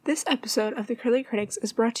This episode of The Curly Critics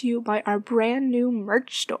is brought to you by our brand new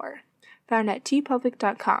merch store, found at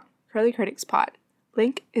tpublic.com, Curly Critics Pod.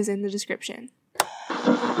 Link is in the description.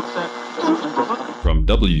 From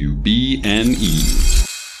WBNE.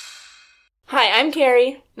 Hi, I'm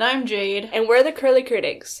Carrie. And I'm Jade. And we're the Curly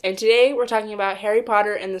Critics. And today we're talking about Harry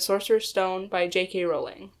Potter and the Sorcerer's Stone by J.K.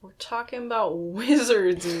 Rowling. We're talking about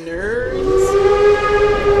wizards, nerds.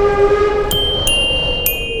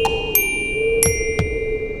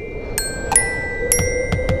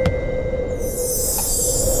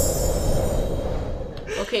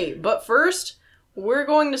 Okay, but first, we're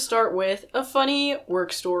going to start with a funny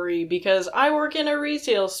work story because I work in a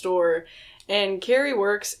retail store and Carrie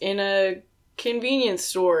works in a convenience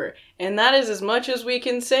store, and that is as much as we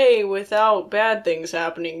can say without bad things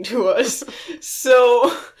happening to us.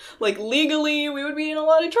 So, like, legally, we would be in a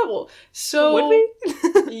lot of trouble. So, would we?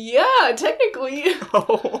 Yeah, technically.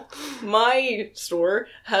 Oh. My store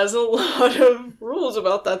has a lot of rules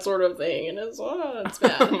about that sort of thing, and it's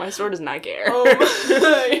bad. My store does not care.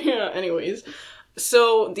 Yeah, anyways.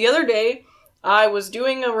 So, the other day, I was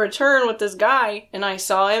doing a return with this guy, and I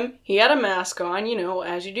saw him. He had a mask on, you know,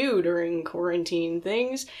 as you do during quarantine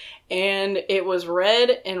things, and it was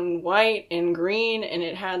red and white and green, and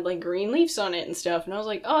it had, like, green leaves on it and stuff, and I was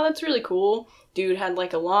like, oh, that's really cool. Dude had,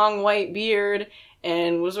 like, a long white beard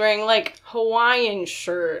and was wearing, like, Hawaiian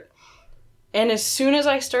shirt. And as soon as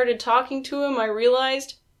I started talking to him, I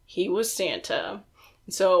realized he was Santa.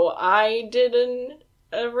 So I did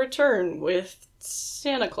a return with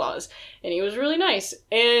Santa Claus, and he was really nice.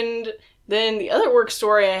 And then the other work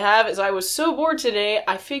story I have is I was so bored today,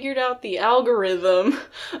 I figured out the algorithm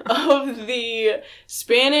of the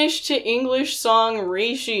Spanish to English song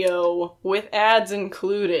ratio with ads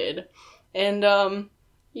included. And,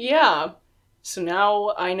 yeah. So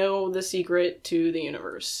now I know the secret to the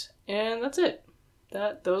universe. And that's it.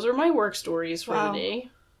 Those are my work stories for the day.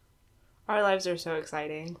 Our lives are so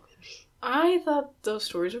exciting. I thought those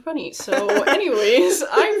stories were funny. So, anyways,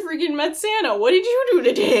 I freaking met Santa. What did you do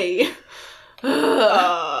today?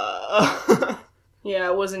 Yeah,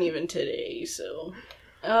 it wasn't even today, so.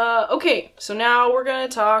 Okay, so now we're gonna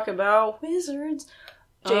talk about wizards.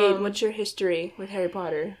 Jade, what's your history with Harry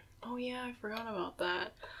Potter? Oh yeah, I forgot about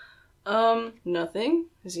that. Nothing.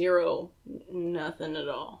 0. Nothing at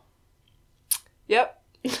all. Yep.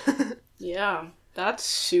 Yeah, that's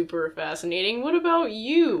super fascinating. What about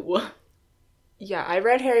you? Yeah, I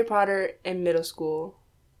read Harry Potter in middle school.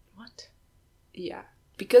 What? Yeah.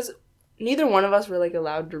 Because neither one of us were, like,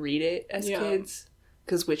 allowed to read it as kids.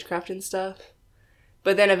 Because witchcraft and stuff.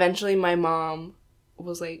 But then eventually my mom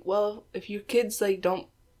was like, well, if your kids, like, don't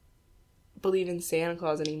believe in Santa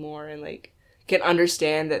Claus anymore and, like, can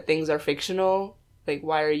understand that things are fictional, like,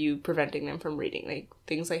 why are you preventing them from reading, like,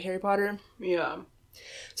 things like Harry Potter? Yeah.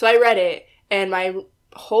 So I read it, and my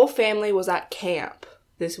whole family was at camp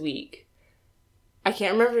this week. I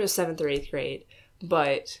can't remember if it was 7th or 8th grade,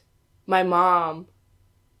 but my mom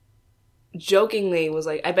jokingly was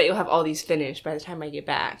like, I bet you'll have all these finished by the time I get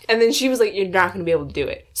back. And then she was like, you're not going to be able to do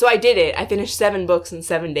it. So I did it. I finished 7 books in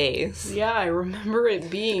 7 days. Yeah, I remember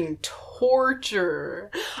it being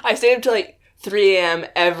torture. I stayed up till, like, 3 a.m.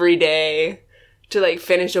 every day to, like,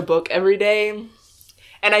 finish a book every day.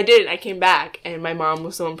 And I did it. I came back, and my mom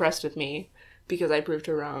was so impressed with me because I proved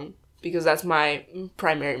her wrong. Because that's my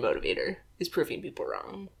primary motivator, is proving people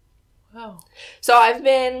wrong. Wow. So I've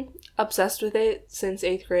been obsessed with it since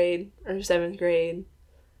 8th grade or 7th grade.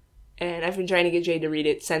 And I've been trying to get Jade to read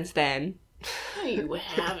it since then. No, you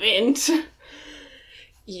haven't.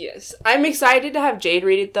 Yes. I'm excited to have Jade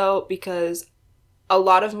read it, though, because a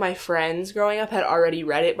lot of my friends growing up had already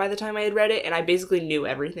read it by the time I had read it, and I basically knew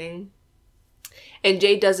everything. And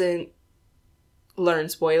Jade doesn't learn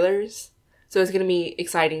spoilers, so it's going to be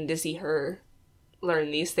exciting to see her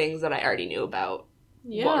learn these things that I already knew about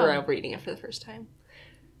while I'm reading it for the first time.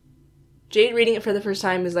 Jade reading it for the first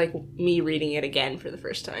time is like me reading it again for the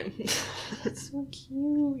first time. That's so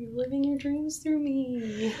cute. You're living your dreams through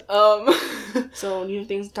me. So, you have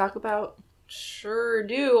things to talk about? Sure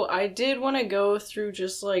do. I did want to go through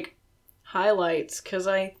just, like, highlights, because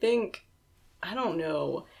I think, I don't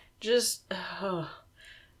know, just,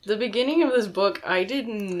 the beginning of this book, I did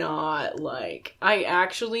not like. I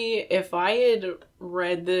actually, if I had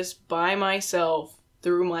read this by myself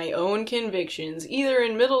through my own convictions, either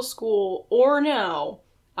in middle school or now,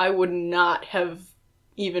 I would not have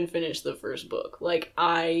even finished the first book. Like,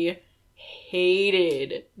 I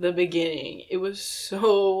hated the beginning. It was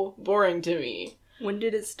so boring to me. When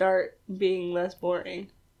did it start being less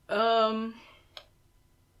boring? Well,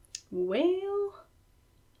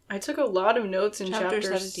 I took a lot of notes in chapter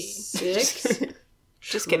 17. 6.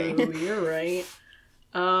 Just True, kidding. You're right.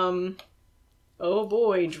 Oh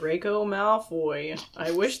boy, Draco Malfoy.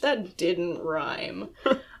 I wish that didn't rhyme.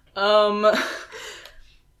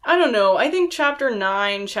 I don't know. I think chapter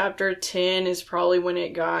 9, chapter 10 is probably when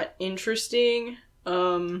it got interesting.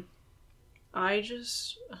 I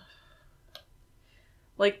just...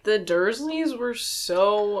 Like, the Dursleys were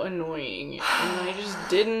so annoying, and I just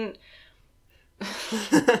didn't...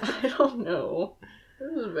 I don't know.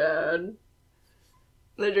 It was bad.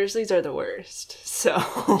 The Dursleys are the worst, so...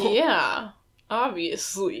 Yeah,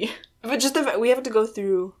 obviously. But just the fact, we have to go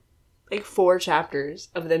through, like, 4 chapters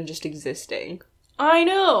of them just existing. I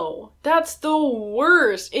know! That's the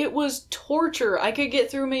worst! It was torture. I could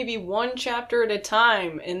get through maybe 1 chapter at a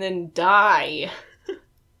time and then die.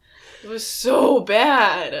 It was so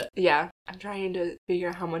bad. Yeah, I'm trying to figure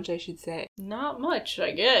out how much I should say. Not much, I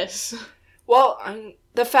guess. Well,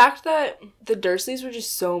 the fact that the Dursleys were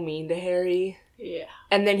just so mean to Harry, Yeah.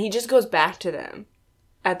 and then he just goes back to them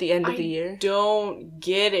at the end of the year. Don't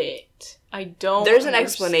get it. I don't There's an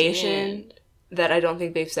understand. explanation that I don't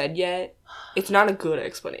think they've said yet. It's not a good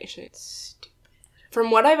explanation. Stupid. From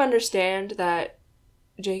what I've understand, that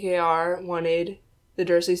JKR wanted the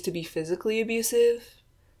Dursleys to be physically abusive,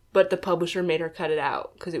 but the publisher made her cut it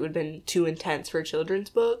out because it would have been too intense for a children's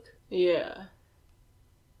book. Yeah.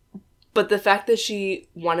 But the fact that she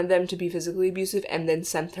wanted them to be physically abusive and then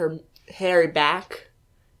sent Harry back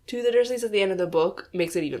to the Dursleys at the end of the book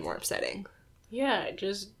makes it even more upsetting. Yeah, it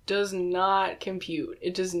just does not compute.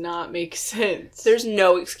 It does not make sense. There's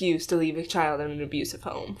no excuse to leave a child in an abusive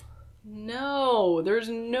home. No, there's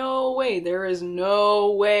no way. There is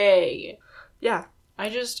no way. Yeah.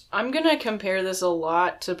 I'm gonna compare this a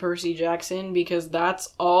lot to Percy Jackson because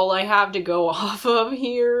that's all I have to go off of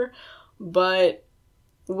here. But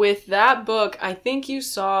with that book, I think you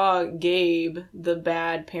saw Gabe, the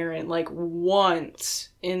bad parent, like once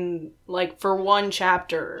in, like, for 1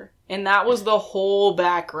 chapter. And that was the whole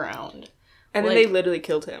background. And then Like- they literally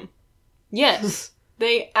killed him. Yes,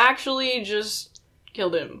 they actually just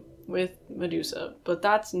killed him with Medusa. But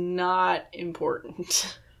that's not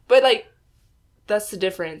important. But, like, that's the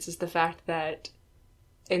difference, is the fact that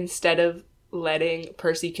instead of letting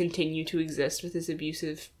Percy continue to exist with his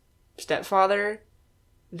abusive stepfather,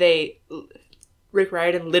 Rick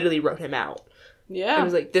Riordan literally wrote him out. Yeah. And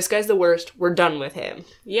was like, this guy's the worst, we're done with him.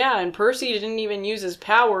 Yeah, and Percy didn't even use his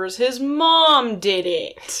powers. His mom did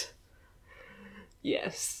it.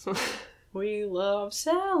 Yes. We love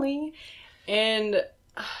Sally. And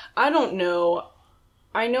I don't know.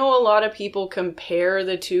 I know a lot of people compare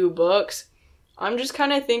the 2 books. I'm just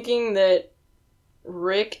kind of thinking that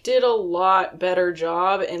Rick did a lot better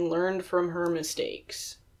job and learned from her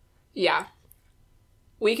mistakes. Yeah.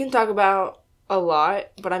 We can talk about a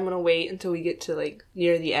lot, but I'm gonna wait until we get to, like,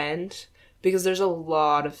 near the end, because there's a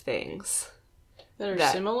lot of things That are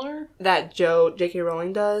That- similar? that J.K.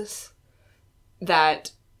 Rowling does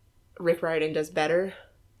that Rick Riordan does better.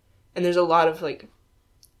 And there's a lot of, like,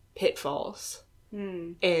 pitfalls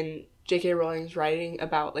in J.K. Rowling's writing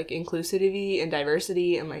about, like, inclusivity and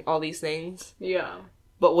diversity and, like, all these things. Yeah.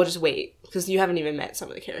 But we'll just wait, because you haven't even met some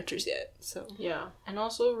of the characters yet, so. Yeah. And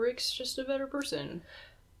also, Rick's just a better person.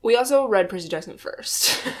 We also read Percy Jackson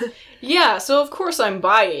first. Yeah, so of course I'm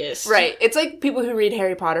biased. Right. It's like people who read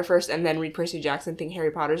Harry Potter first and then read Percy Jackson think Harry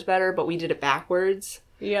Potter's better, but we did it backwards.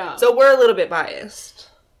 Yeah. So we're a little bit biased.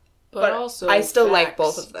 but also, I still like facts.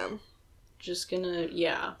 both of them. Just gonna,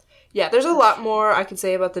 yeah. Yeah, there's a lot more I could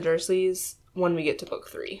say about the Dursleys when we get to book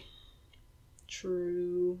 3.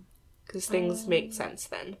 True. Because things make sense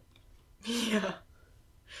then. Yeah.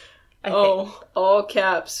 I think. Oh, all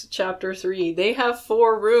caps, chapter 3. They have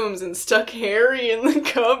 4 rooms and stuck Harry in the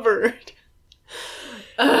cupboard.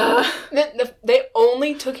 They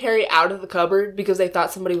only took Harry out of the cupboard because they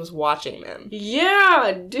thought somebody was watching them.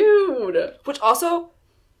 Yeah, dude. Which also,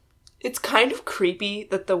 it's kind of creepy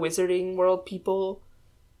that the Wizarding World people,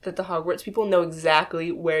 that the Hogwarts people know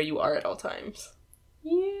exactly where you are at all times.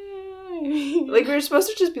 Yeah. Like, we were supposed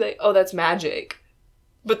to just be like, oh, that's magic.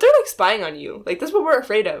 But they're, like, spying on you. Like, that's what we're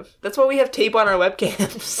afraid of. That's why we have tape on our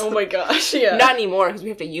webcams. Oh my gosh, yeah. Not anymore, because we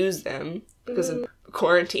have to use them because of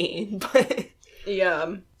quarantine, but...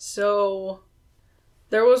 Yeah. So,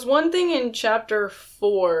 there was one thing in chapter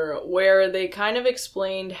 4 where they kind of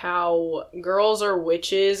explained how girls are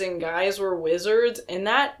witches and guys were wizards, and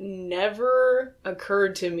that never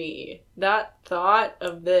occurred to me. That thought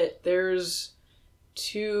of that there's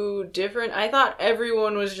 2 different... I thought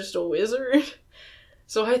everyone was just a wizard.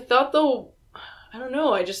 So I thought I don't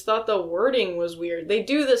know, I just thought the wording was weird. They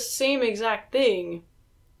do the same exact thing.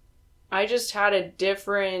 I just had a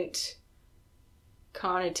different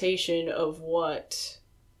connotation of what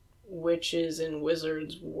witches and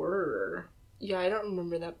wizards were. Yeah, I don't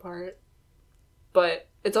remember that part. But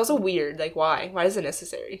it's also weird. Like, why? Why is it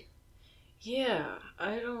necessary? Yeah,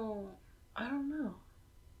 I don't know.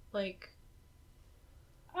 Like,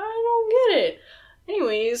 I don't get it.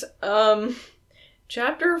 Anyways,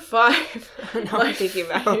 chapter 5. Now I'm thinking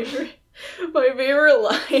about. My favorite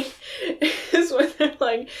line is when they're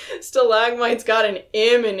like, stalagmite's got an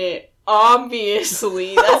M in it.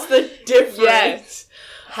 Obviously. That's the difference. Yes.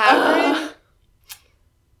 Hagrid.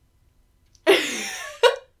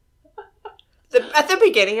 At the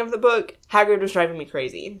beginning of the book, Hagrid was driving me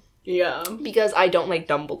crazy. Yeah. Because I don't like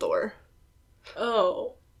Dumbledore.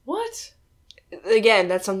 Oh. What? Again,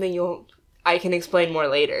 that's something I can explain more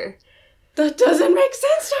later. That doesn't make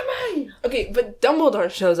sense to me! Okay, but Dumbledore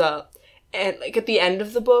shows up, and, like, at the end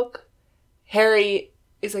of the book, Harry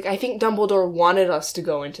is like, I think Dumbledore wanted us to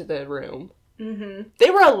go into the room. Mm-hmm. They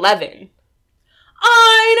were 11.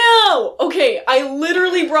 I know! Okay, I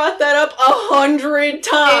literally brought that up 100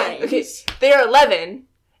 times! And, okay, they are 11,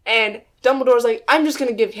 and Dumbledore's like, I'm just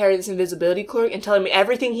gonna give Harry this invisibility cloak and tell him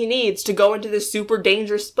everything he needs to go into this super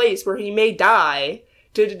dangerous place where he may die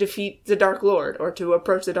to defeat the Dark Lord, or to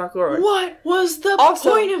approach the Dark Lord. What was the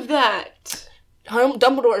Also, point of that?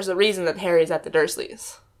 Dumbledore is the reason that Harry's at the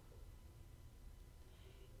Dursleys.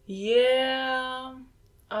 Yeah.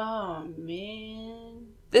 Oh, man.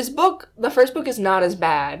 This book, the first book, is not as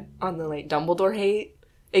bad on the, like, Dumbledore hate.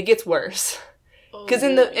 It gets worse. Because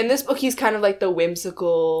in this book, he's kind of like the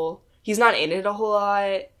whimsical... He's not in it a whole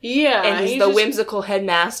lot. Yeah. And he's the whimsical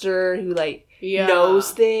headmaster who, like,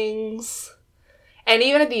 knows things. And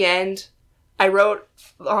even at the end, I wrote,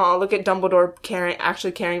 look at Dumbledore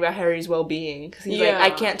actually caring about Harry's well-being. Because he's like, I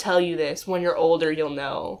can't tell you this. When you're older, you'll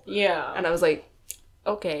know. Yeah. And I was like,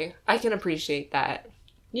 okay, I can appreciate that.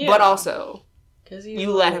 Yeah. But also,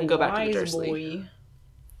 you let him go back to the Dursley. Boy.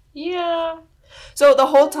 Yeah. So the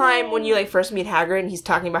whole time when you, like, first meet Hagrid and he's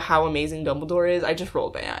talking about how amazing Dumbledore is, I just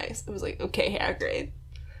rolled my eyes. I was like, okay, Hagrid.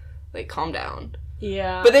 Like, calm down.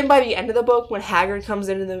 Yeah. But then by the end of the book, when Hagrid comes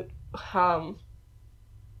into the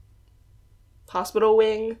hospital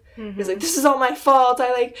wing, he's like, this is all my fault.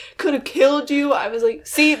 I, like, could have killed you. I was like,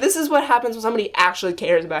 see, this is what happens when somebody actually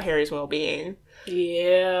cares about Harry's well-being.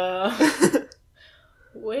 Yeah.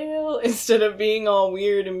 Well, instead of being all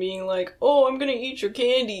weird and being like, oh, I'm gonna eat your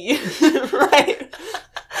candy. Right.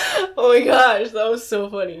 Oh my gosh, that was so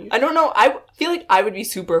funny. I don't know, I feel like I would be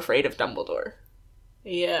super afraid of Dumbledore.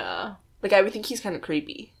 Yeah. Like, I would think he's kind of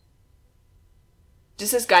creepy.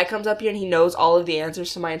 Just this guy comes up here and he knows all of the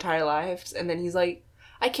answers to my entire life, and then he's like,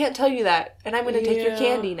 I can't tell you that, and I'm gonna take your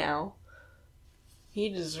candy now. He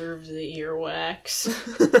deserved the earwax.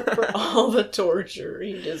 For all the torture.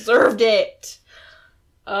 He deserved it!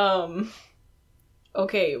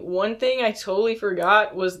 Okay, one thing I totally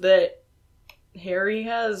forgot was that Harry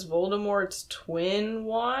has Voldemort's twin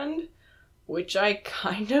wand, which I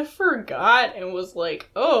kind of forgot and was like,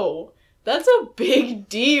 oh, that's a big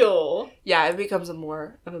deal. Yeah, it becomes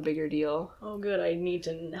more of a bigger deal. Oh, good, I need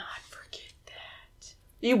to not forget that.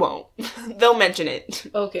 You won't. They'll mention it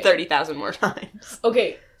 30,000 more times.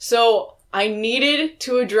 Okay, so I needed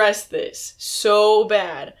to address this so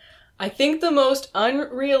bad. I think the most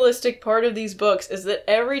unrealistic part of these books is that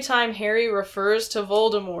every time Harry refers to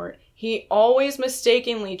Voldemort, he always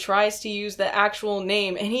mistakenly tries to use the actual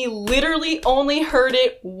name, and he literally only heard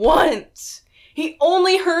it once. He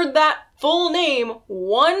only heard that full name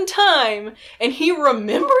one time, and he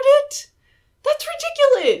remembered it? That's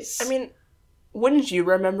ridiculous! I mean, wouldn't you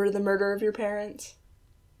remember the murder of your parents?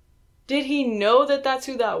 Did he know that that's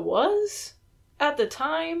who that was? At the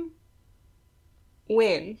time?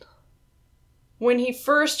 When? When he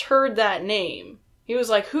first heard that name. He was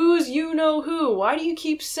like, who's you-know-who? Why do you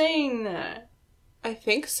keep saying that? I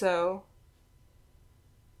think so.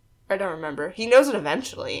 I don't remember. He knows it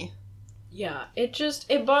eventually. Yeah,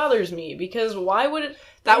 it bothers me, because why would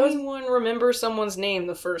anyone remember someone's name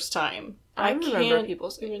the first time? I remember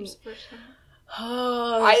people's names the first time.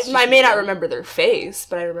 I may not remember their face,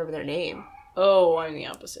 but I remember their name. Oh, I'm the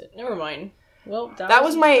opposite. Never mind. Well, that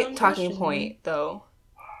was my talking point, though.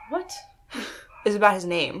 What? Is about his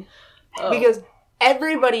name. Oh. Because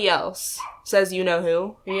everybody else says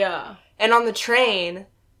you-know-who. Yeah. And on the train,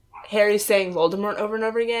 Harry's saying Voldemort over and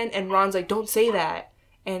over again, and Ron's like, don't say that.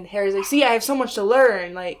 And Harry's like, see, I have so much to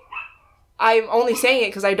learn. Like, I'm only saying it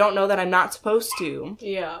because I don't know that I'm not supposed to.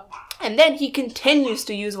 Yeah. And then he continues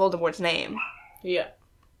to use Voldemort's name. Yeah.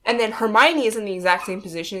 And then Hermione is in the exact same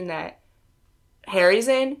position that Harry's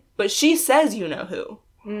in, but she says you-know-who.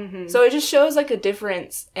 Mm-hmm. So it just shows, like, a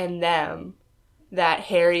difference in them. that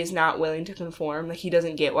Harry's not willing to conform. Like, he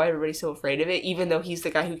doesn't get why everybody's so afraid of it, even though he's the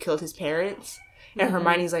guy who killed his parents. And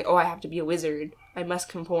Hermione's like, oh, I have to be a wizard. I must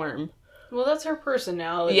conform. Well, that's her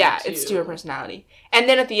personality, Yeah, too. it's to her personality. And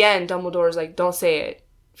then at the end, Dumbledore's like, don't say it.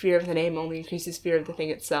 Fear of the name only increases fear of the thing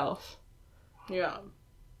itself. Yeah.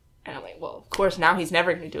 And I'm like, well, of course, now he's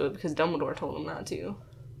never going to do it because Dumbledore told him not to.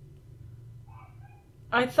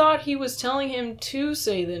 I thought he was telling him to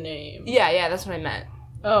say the name. Yeah, that's what I meant.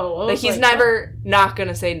 Oh, Like, he's never not going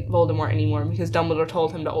to say Voldemort anymore because Dumbledore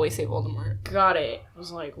told him to always say Voldemort. Got it. I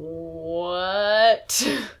was like, what?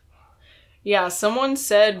 Yeah, someone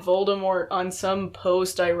said Voldemort on some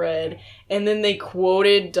post I read, and then they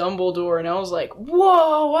quoted Dumbledore, and I was like,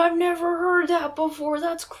 whoa, I've never heard that before.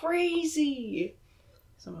 That's crazy.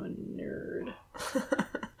 So I'm a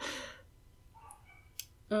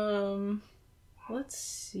nerd. Let's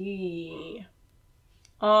see.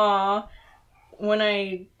 When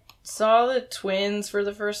I saw the twins for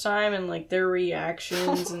the first time and, like, their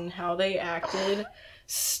reactions and how they acted...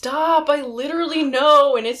 Stop! I literally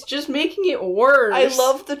know, and it's just making it worse. I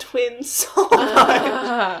love the twins so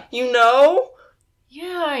much. You know?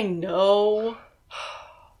 Yeah, I know.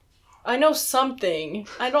 I know something.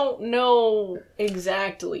 I don't know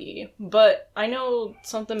exactly, but I know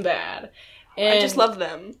something bad. And I just love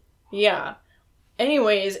them. Yeah.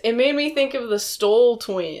 Anyways, it made me think of the Stoll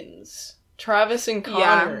twins. Travis and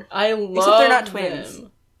Connor. Yeah. I love Except they're not twins.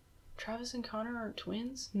 them. Travis and Connor aren't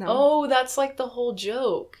twins? No. Oh, that's like the whole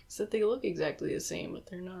joke. Is that they look exactly the same, but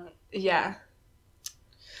they're not. Yeah.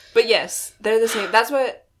 But yes, they're the same. That's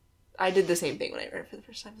what... I did the same thing when I read it for the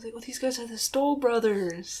first time. I was like, well, these guys are the Stoll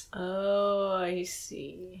brothers. Oh, I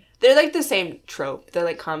see. They're like the same trope. They're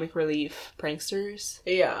like comic relief pranksters.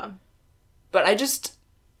 Yeah. But I just...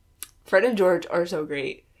 Fred and George are so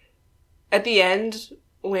great. At the end,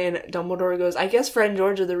 when Dumbledore goes, I guess Fred and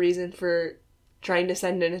George are the reason for trying to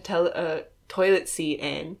send in a toilet seat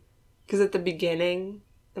in. Because at the beginning,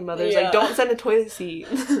 the mother's like, don't send a toilet seat.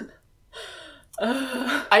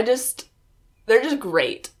 They're just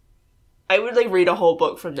great. I would, like, read a whole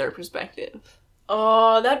book from their perspective.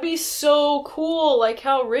 Oh, that'd be so cool, like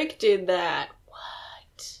how Rick did that.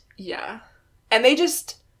 What? Yeah. And they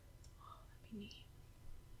just...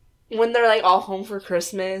 When they're, like, all home for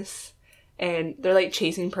Christmas... And they're, like,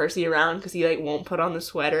 chasing Percy around because he, like, won't put on the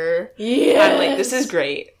sweater. Yeah. I'm like, this is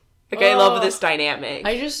great. Like, I love this dynamic.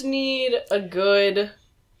 I just need a good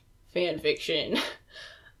fan fiction.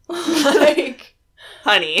 Like...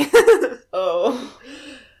 Honey. Oh.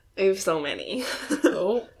 I have so many.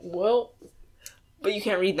 Oh, well. But you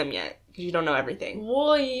can't read them yet because you don't know everything.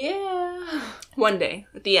 Well, yeah. One day.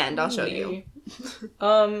 At the end, I'll show you.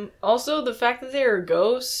 Also, the fact that they are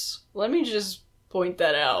ghosts, let me just... point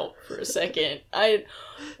that out for a second.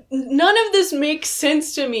 None of this makes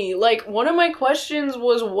sense to me. Like, one of my questions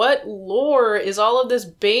was, what lore is all of this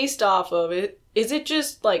based off of? Is it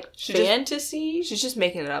just, like, fantasy? She's just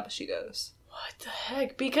making it up as she goes. What the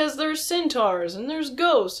heck? Because there's centaurs, and there's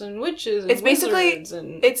ghosts, and witches, and it's basically,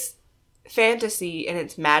 and... it's fantasy, and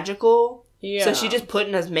it's magical. Yeah. So she just put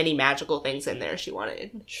in as many magical things in there as she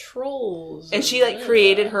wanted. Trolls. And she, like,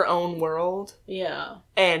 created her own world. Yeah.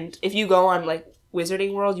 And if you go on, like,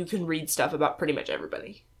 Wizarding World, you can read stuff about pretty much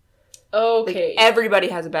everybody. Okay. Like, everybody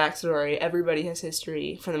has a backstory. Everybody has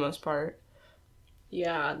history, for the most part.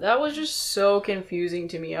 Yeah, that was just so confusing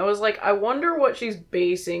to me. I was like, I wonder what she's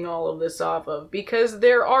basing all of this off of. Because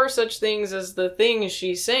there are such things as the things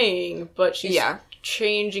she's saying, but she's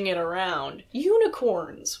changing it around.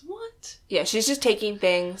 Unicorns. What? Yeah, she's just taking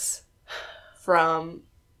things from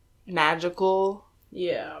magical...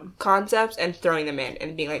 concepts and throwing them in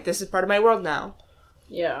and being like, this is part of my world now.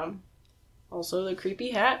 Yeah. Also, the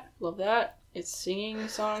creepy hat. Love that. It's singing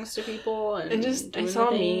songs to people and just, I saw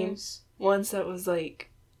a meme once that was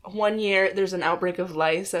like, one year there's an outbreak of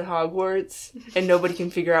lice at Hogwarts and nobody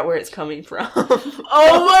can figure out where it's coming from.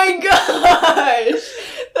 Oh my gosh!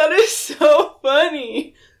 That is so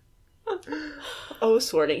funny. Oh,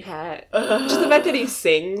 Sorting Hat. Just the fact that he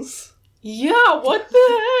sings. Yeah, what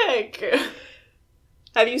the heck?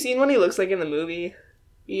 Have you seen what he looks like in the movie?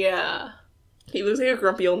 Yeah. He looks like a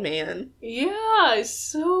grumpy old man. Yeah, it's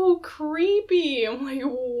so creepy. I'm like,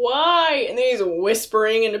 why? And then he's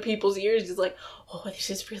whispering into people's ears. He's like, oh, this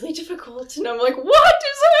is really difficult. And I'm like, what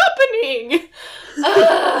is happening?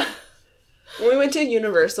 When we went to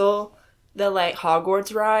Universal, the, like,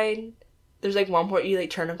 Hogwarts ride, there's, like, one point you, like,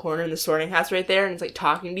 turn a corner and the Sorting Hat's right there and it's, like,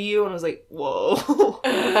 talking to you. And I was like, whoa.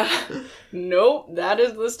 Nope, that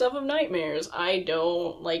is the stuff of nightmares. I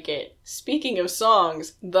don't like it. Speaking of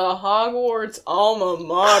songs, the Hogwarts alma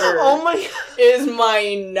mater Oh my god. is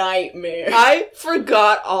my nightmare. I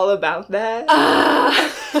forgot all about that.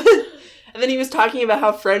 And then he was talking about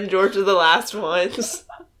how Friend George are the last ones.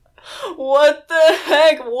 What the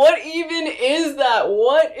heck? What even is that?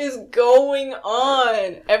 What is going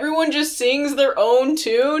on? Everyone just sings their own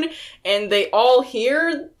tune and they all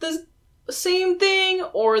hear the same thing,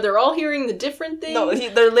 or they're all hearing the different thing? No,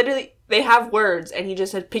 they're literally, they have words and he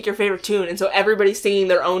just said pick your favorite tune, and so everybody's singing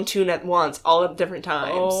their own tune at once, all at different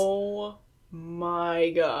times. Oh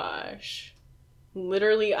my gosh.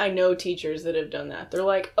 Literally, I know teachers that have done that. They're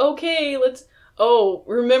like, okay,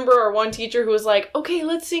 remember our one teacher who was like, okay,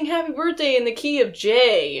 let's sing Happy Birthday in the key of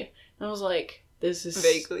J. And I was like, this is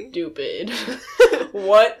Vaguely. stupid.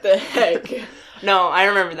 What the heck? No, I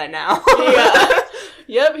remember that now. Yeah.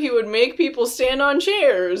 Yep, he would make people stand on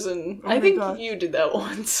chairs, and I think God. you did that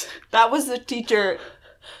once. That was the teacher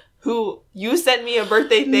who you sent me a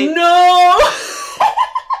birthday thing. No!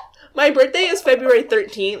 My birthday is February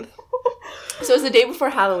 13th. So it's the day before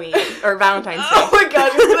Halloween, or Valentine's Day. Oh my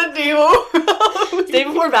gosh, it's the deal. It's the day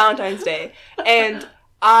before Valentine's Day. And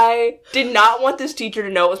I did not want this teacher to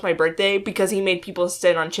know it was my birthday because he made people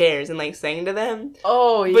sit on chairs and, like, sang to them.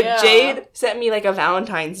 Oh, yeah. But Jade sent me, like, a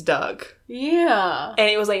Valentine's duck. Yeah. And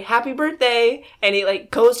it was like, happy birthday, and it,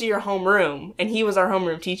 like, goes to your homeroom, and he was our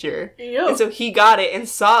homeroom teacher. Yep. And so he got it and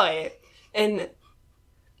saw it, and,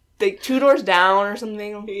 like, 2 doors down or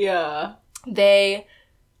something, Yeah. they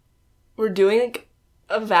were doing, like,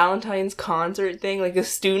 a Valentine's concert thing, like, a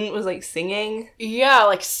student was, like, singing. Yeah,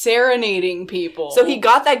 like serenading people. So he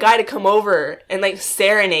got that guy to come over and, like,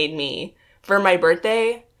 serenade me for my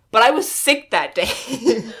birthday, but I was sick that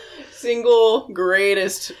day. Single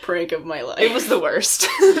greatest prank of my life. It was the worst.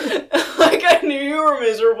 Like, I knew you were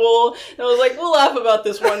miserable, and I was like, we'll laugh about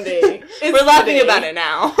this one day. We're laughing about it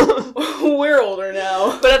now. We're older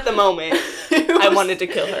now. But at the moment, I wanted to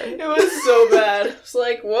kill her. It was so bad. It's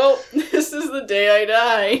like, well, this is the day I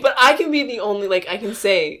die. But I can be the only, like, I can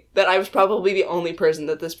say that I was probably the only person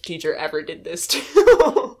that this teacher ever did this to.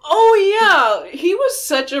 Oh, yeah. He was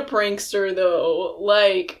such a prankster, though.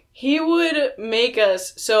 Like, he would make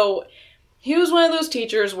us... So, he was one of those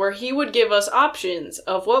teachers where he would give us options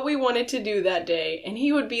of what we wanted to do that day. And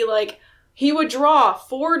he would be like... He would draw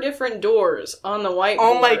 4 different doors on the whiteboard.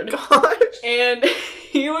 Oh my gosh. And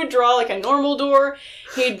he would draw, like, a normal door.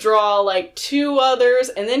 He'd draw, like, 2 others.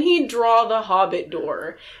 And then he'd draw the Hobbit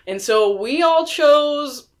door. And so we all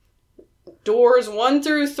chose doors 1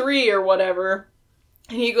 through 3 or whatever.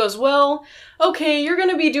 And he goes, well, okay, you're going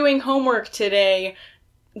to be doing homework today.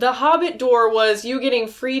 The Hobbit door was you getting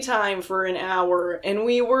free time for an hour, and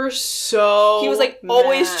we were so He was like,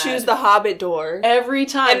 always mad. choose the Hobbit door. Every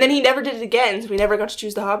time. And then he never did it again, so we never got to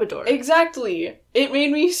choose the Hobbit door. Exactly. It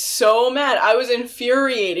made me so mad. I was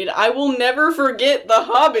infuriated. I will never forget the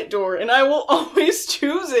Hobbit door, and I will always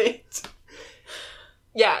choose it.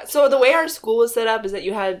 Yeah, so the way our school was set up is that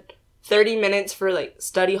you had 30 minutes for, like,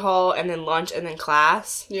 study hall, and then lunch, and then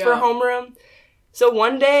class for homeroom. So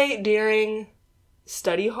one day during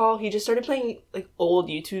study hall, he just started playing, like, old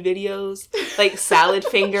YouTube videos, like Salad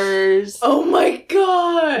Fingers, Oh my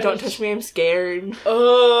god! Don't Touch Me, I'm Scared, like,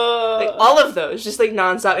 Like, all of those, just, like,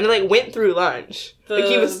 nonstop, and it, like, went through lunch. Like,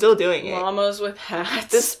 he was still doing it. Llamas with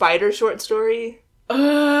hats. The spider short story.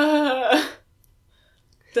 The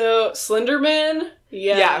Slender Man?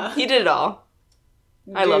 Yeah, he did it all.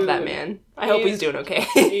 I love that Dude. man. I hope he's doing okay.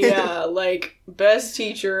 Yeah, like, best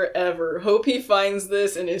teacher ever. Hope he finds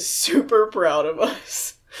this and is super proud of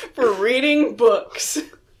us for reading books.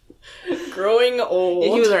 Growing old.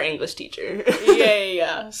 He was our English teacher.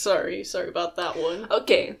 Yeah. Sorry about that one.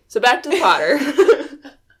 Okay, so back to the Potter.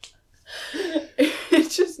 It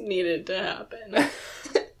just needed to happen.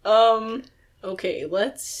 Okay,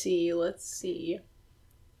 let's see.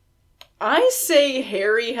 I say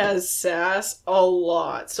Harry has sass a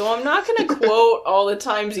lot, so I'm not gonna quote all the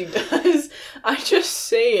times he does. I just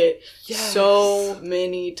say it so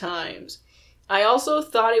many times. I also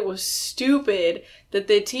thought it was stupid that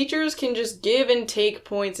the teachers can just give and take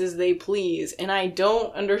points as they please, and I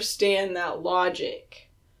don't understand that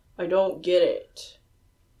logic. I don't get it.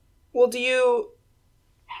 Well, do you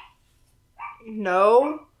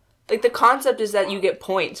know? Like, the concept is that you get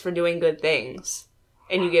points for doing good things,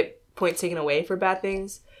 and you get points taken away for bad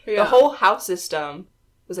things. Yeah. The whole house system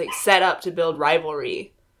was, like, set up to build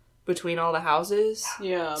rivalry between all the houses.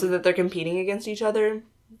 Yeah. So that they're competing against each other.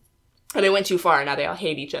 And they went too far, and now they all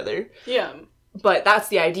hate each other. Yeah. But that's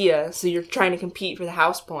the idea, so you're trying to compete for the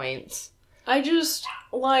house points. I just,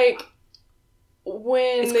 like,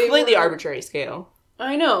 when It's they completely were- arbitrary scale.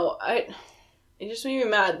 I know, it just made me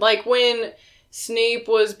mad. Like, when Snape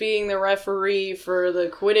was being the referee for the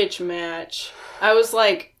Quidditch match, I was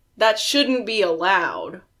like, that shouldn't be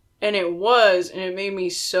allowed. And it was, and it made me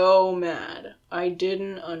so mad. I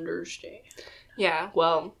didn't understand. Yeah,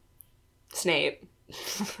 well, Snape.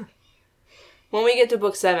 When we get to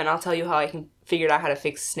book 7, I'll tell you how I can figure out how to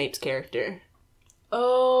fix Snape's character.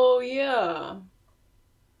 Oh, yeah.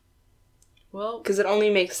 Well, Because it only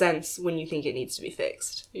makes sense when you think it needs to be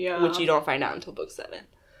fixed. yeah. Which you don't find out until book 7.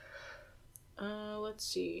 Let's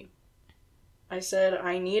see. I said,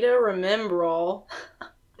 I need a remembrall.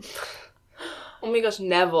 Oh my gosh,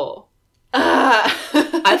 Neville.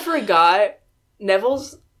 I I forgot.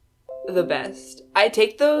 Neville's the best. I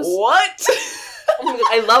take those. What? Oh my god,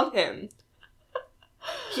 I love him.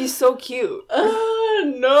 He's so cute.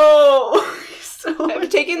 No. So I've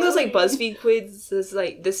taken those like annoying. BuzzFeed quizzes,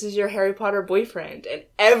 like this is your Harry Potter boyfriend, and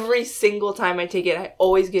every single time I take it, I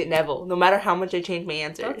always get Neville, no matter how much I change my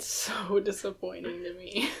answers. That's so disappointing to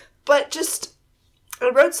me. But just, I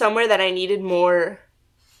wrote somewhere that I needed more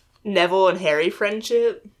Neville and Harry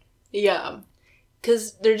friendship, Yeah.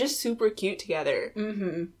 because they're just super cute together.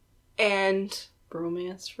 Mm-hmm. And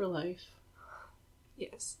Bromance for life.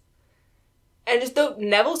 yes, and just though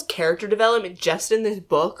Neville's character development just in this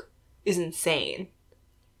book is insane.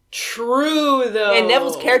 True, though. And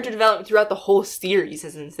Neville's character development throughout the whole series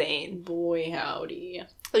is insane. Boy, howdy.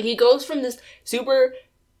 Like, he goes from this super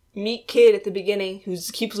meek kid at the beginning who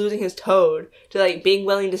keeps losing his toad to, like, being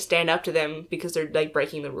willing to stand up to them because they're, like,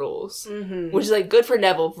 breaking the rules. Mm-hmm. Which is, like, good for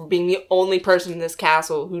Neville for being the only person in this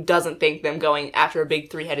castle who doesn't think them going after a big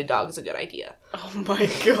 3-headed dog is a good idea. Oh my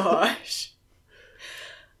gosh.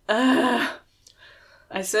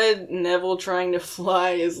 I said Neville trying to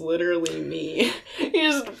fly is literally me. He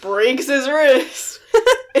just breaks his wrist.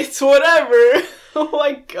 It's whatever. Oh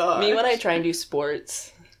my god. Me when I try and do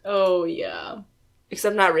sports. Oh yeah.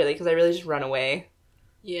 Except not really, because I really just run away.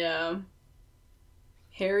 Yeah.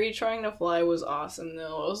 Harry trying to fly was awesome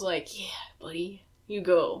though. I was like, yeah, buddy. You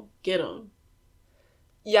go. Get him.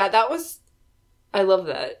 Yeah, that was... I love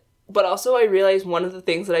that. But also I realized one of the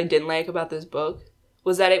things that I didn't like about this book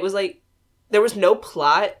was that it was like, there was no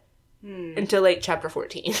plot until like chapter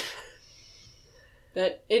 14.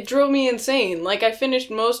 That it drove me insane. Like, I finished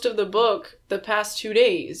most of the book the past 2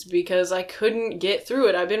 days because I couldn't get through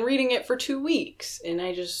it. I've been reading it for 2 weeks, and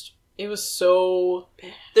it was so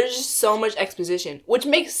bad. There's just so much exposition, which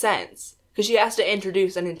makes sense, because she has to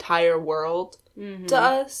introduce an entire world to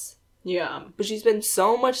us, Yeah. but she spends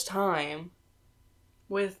so much time.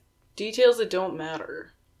 With details that don't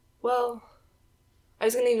matter. Well, I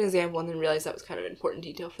was going to give an example and then realize that was kind of an important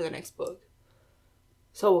detail for the next book.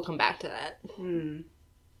 So we'll come back to that. I'm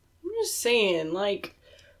just saying, like,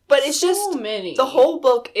 But it's so just, many. the whole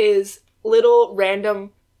book is little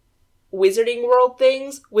random wizarding world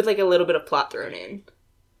things with like a little bit of plot thrown in.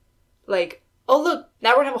 Like, oh look, now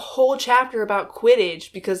we're going to have a whole chapter about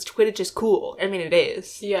Quidditch because Quidditch is cool. I mean, it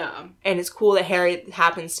is. Yeah. And it's cool that Harry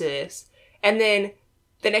happens to this. And then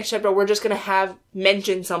the next chapter, we're just going to have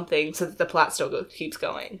mention something so that the plot still keeps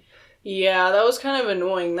going. Yeah, that was kind of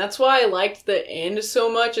annoying. That's why I liked the end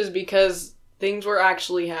so much, is because things were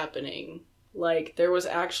actually happening. Like, there was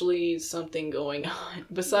actually something going on.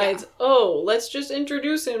 Besides, oh, let's just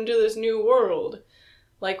introduce him to this new world.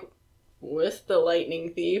 Like, with the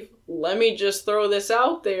Lightning Thief, let me just throw this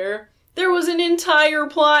out there. There was an entire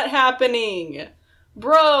plot happening.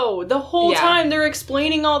 Bro, the whole time they're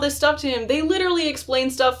explaining all this stuff to him. They literally explain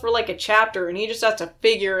stuff for like a chapter, and he just has to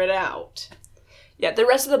figure it out. Yeah, the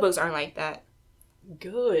rest of the books aren't like that.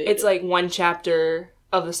 Good. It's like one chapter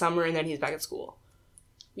of the summer and then he's back at school.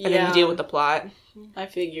 And then you deal with the plot. I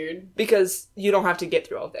figured. Because you don't have to get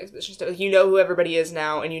through all of the exposition stuff. You know who everybody is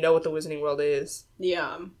now, and you know what the Wizarding World is.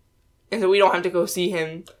 Yeah. And so we don't have to go see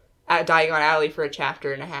him at Diagon Alley for a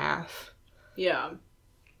chapter and a half. Yeah.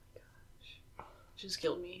 Just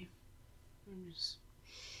killed me.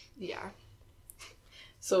 Yeah.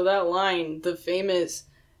 So that line, the famous,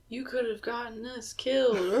 "You could have gotten us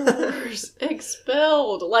killed or worse,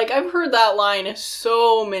 expelled." Like, I've heard that line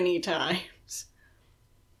so many times.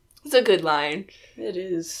 It's a good line. It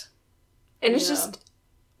is. And it's Yeah. just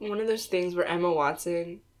one of those things where Emma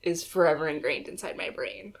Watson is forever ingrained inside my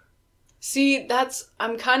brain. See,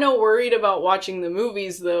 I'm kind of worried about watching the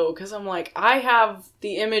movies, though, because I'm like, I have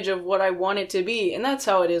the image of what I want it to be, and that's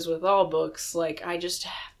how it is with all books. Like, I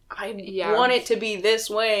want it to be this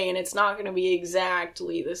way, and it's not going to be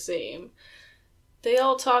exactly the same. They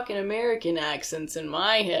all talk in American accents in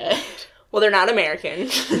my head. Well, they're not American.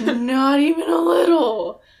 Not even a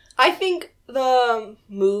little. I think the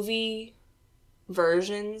movie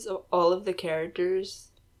versions of all of the characters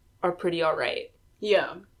are pretty alright.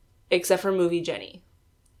 Yeah. Except for movie Jenny,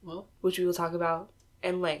 Well, which we will talk about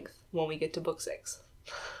in length when we get to book 6.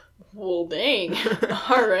 well, dang.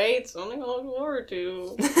 All right, something to look forward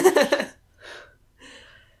to.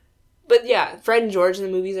 But yeah, Fred and George in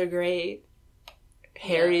the movies are great.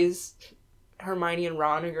 Harry's, Hermione and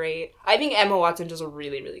Ron are great. I think Emma Watson does a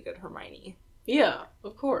really, really good Hermione. Yeah,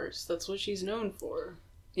 of course. That's what she's known for.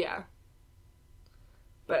 Yeah.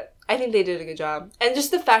 But I think they did a good job. And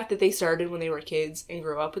just the fact that they started when they were kids and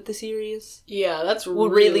grew up with the series Yeah, that's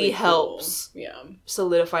really cool. helps. Yeah.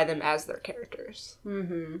 solidify them as their characters.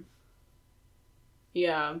 Mm-hmm.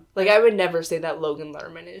 Yeah. Like, I would never say that Logan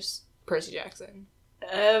Lerman is Percy Jackson.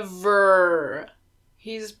 Ever.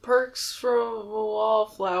 He's Perks from a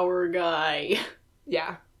Wallflower guy.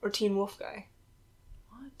 Yeah. Or Teen Wolf guy.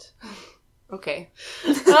 What? Okay.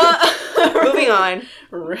 Moving on.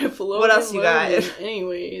 Rip Logan What else you got? Lerman.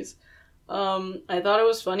 Anyways. I thought it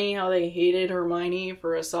was funny how they hated Hermione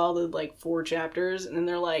for a solid, 4 chapters, and then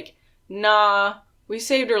they're like, nah, we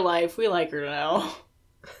saved her life, we like her now.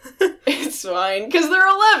 It's fine, because they're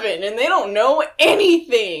 11, and they don't know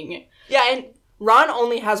anything! Yeah, and Ron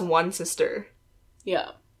only has one sister.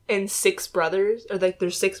 Yeah. And 6 brothers. Or,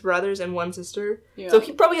 there's 6 brothers and 1 sister. Yeah. So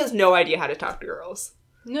he probably has no idea how to talk to girls.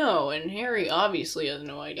 No, and Harry obviously has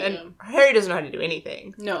no idea. And Harry doesn't know how to do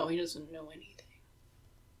anything. No, he doesn't know anything.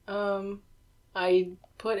 I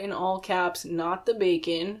put in all caps, not the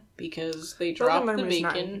bacon, because they dropped the Logan Lerman's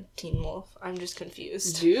not in bacon. Teen Wolf. I'm just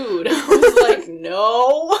confused. Dude, I was like,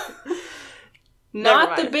 no.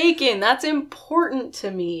 Not the mind. bacon. That's important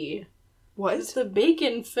to me. Because What? the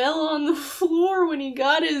bacon fell on the floor when he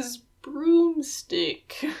got his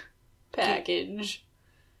broomstick package.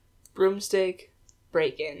 Broomstick,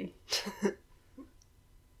 break-in.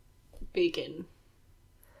 Bacon.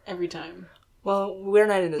 Every time. Well, we're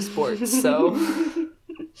not into sports, so...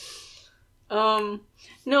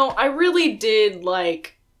 No, I really did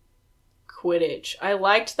like Quidditch. I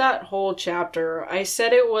liked that whole chapter. I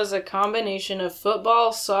said it was a combination of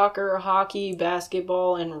football, soccer, hockey,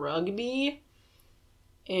 basketball, and rugby.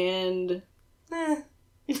 And Eh.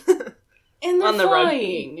 they're On the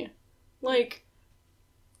flying. Like,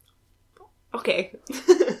 Okay.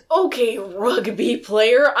 okay, rugby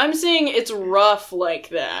player. I'm saying it's rough like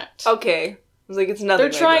that. Okay. I was like, it's nothing.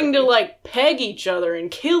 They're trying to rugby. peg each other and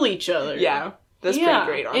kill each other. Yeah. That's Yeah.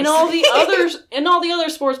 pretty great, honestly. In all the other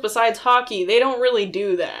sports besides hockey, they don't really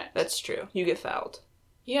do that. That's true. You get fouled.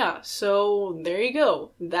 Yeah, so there you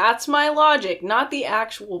go. That's my logic, not the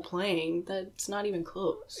actual playing. That's not even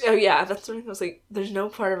close. Oh, yeah. That's what I was like, there's no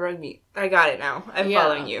part of rugby. I got it now. I'm Yeah.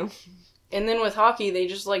 following you. And then with hockey, they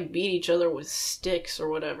just beat each other with sticks or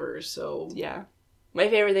whatever, so. Yeah. My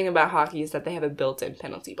favorite thing about hockey is that they have a built-in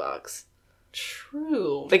penalty box.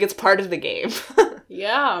 True. Like, it's part of the game.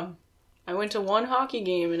 Yeah. I went to one hockey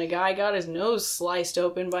game and a guy got his nose sliced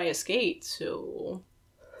open by a skate, so.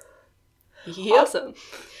 Yep. Awesome.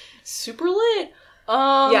 Super lit.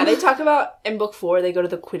 Yeah, they talk about, in book 4, they go to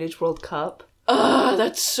the Quidditch World Cup.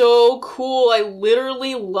 That's so cool. I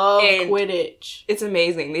literally love And- Quidditch. It's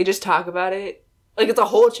amazing. They just talk about it. Like, it's a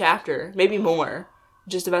whole chapter, maybe more,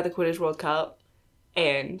 just about the Quidditch World Cup.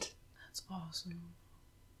 And That's awesome.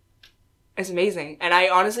 it's amazing. And I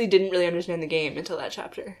honestly didn't really understand the game until that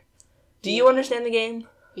chapter. Do you understand the game?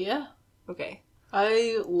 Yeah. Okay.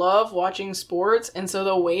 I love watching sports, and so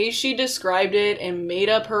the way she described it and made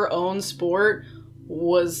up her own sport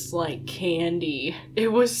was like candy.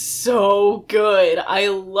 It was so good. I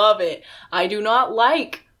love it. I do not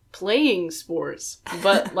like playing sports,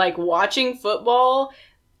 but watching football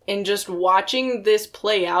and just watching this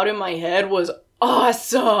play out in my head was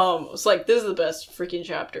awesome. It's like, this is the best freaking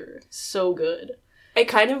chapter. So good. It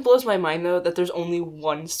kind of blows my mind, though, that there's only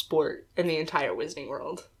one sport in the entire Wizarding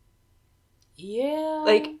world. Yeah.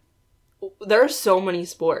 Like, there are so many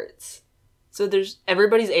sports. So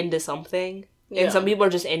everybody's into something. Yeah. And some people are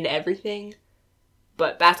just into everything.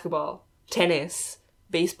 But basketball, tennis,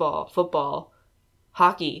 baseball, football,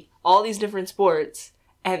 hockey, all these different sports.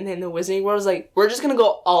 And then the Wizarding world is like, we're just gonna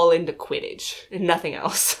go all into Quidditch and nothing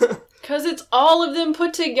else. Because it's all of them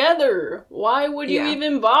put together. Why would you Yeah.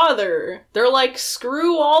 even bother? They're like,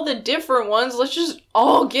 screw all the different ones. Let's just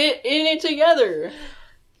all get in it together.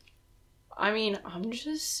 I mean, I'm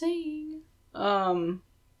just saying.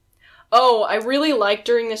 Oh, I really liked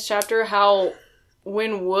during this chapter how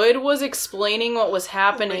when Wood was explaining what was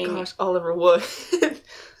happening. Oh my gosh, Oliver Wood.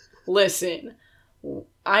 Listen,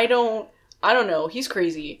 I don't know. He's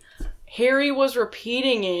crazy. Harry was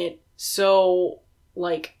repeating it so,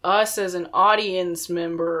 like, us as an audience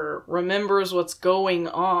member remembers what's going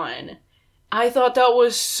on. I thought that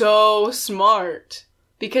was so smart.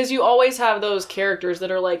 Because you always have those characters that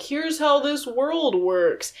are like, here's how this world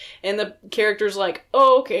works. And the character's like,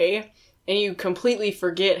 oh, okay. And you completely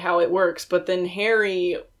forget how it works. But then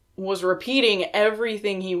Harry was repeating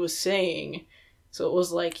everything he was saying. So it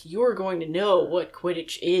was like, you're going to know what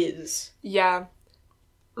Quidditch is. Yeah.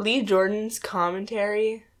 Lee Jordan's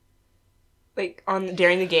commentary, like,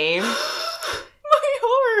 during the game. My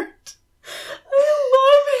heart!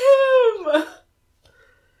 I love him!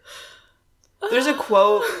 There's a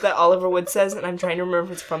quote that Oliver Wood says, and I'm trying to remember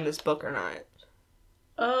if it's from this book or not.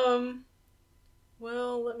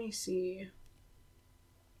 Well, let me see.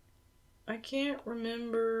 I can't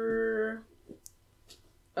remember.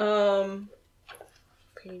 Page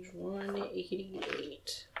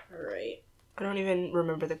 188. Alright. I don't even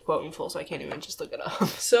remember the quote in full, so I can't even just look it up.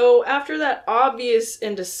 So, after that obvious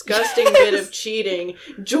and disgusting bit of cheating,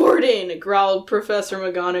 Jordan, growled Professor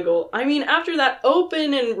McGonagall. I mean, after that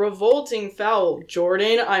open and revolting foul,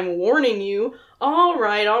 Jordan, I'm warning you. All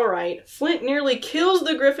right. Flint nearly kills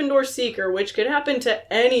the Gryffindor Seeker, which could happen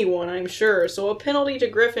to anyone, I'm sure. So a penalty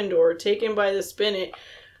to Gryffindor, taken by the Spinet,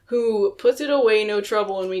 who puts it away, no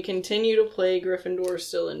trouble, and we continue to play Gryffindor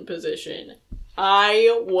still in position.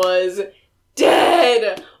 I was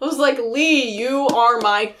dead! I was like, Lee, you are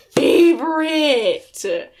my favorite!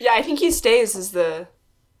 Yeah, I think he stays as the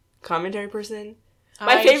commentary person.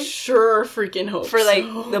 My favorite sure freaking hope for, like,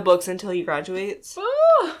 so. the books until he graduates.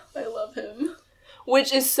 Oh, I love him.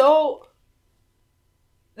 Which is so...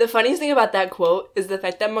 The funniest thing about that quote is the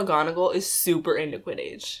fact that McGonagall is super into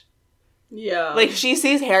Quidditch. Yeah. Like, she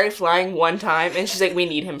sees Harry flying one time, and she's like, we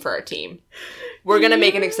need him for our team. We're gonna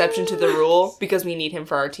make an exception to the rule, because we need him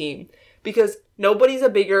for our team. Because nobody's a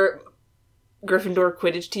bigger Gryffindor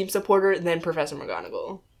Quidditch team supporter than Professor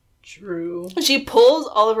McGonagall. True. She pulls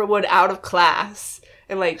Oliver Wood out of class,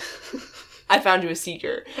 and like... I found you a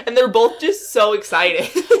seeker. And they're both just so excited.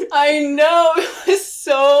 I know. It's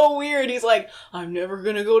so weird. He's like, I'm never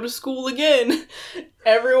gonna go to school again.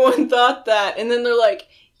 Everyone thought that. And then they're like,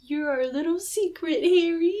 you're our little secret,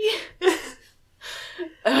 Harry.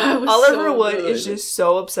 Oliver Wood is just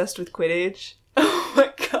so obsessed with Quidditch. Oh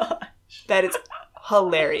my gosh. That it's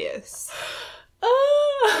hilarious.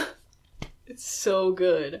 It's so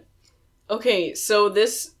good. Okay, so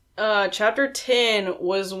this chapter 10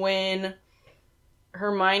 was when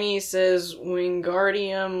Hermione says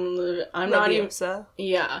Wingardium. I'm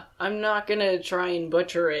not gonna try and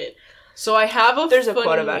butcher it. So I have There's a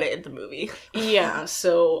quote about it in the movie. Yeah,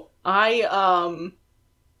 so I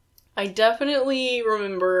definitely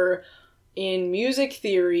remember in music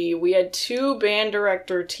theory we had 2 band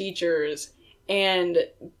director teachers, and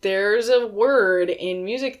there's a word in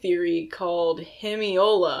music theory called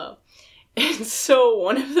hemiola. And so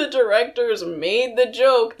one of the directors made the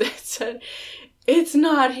joke that said, it's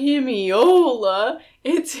not hemiola,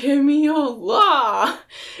 it's hemiola.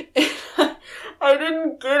 And I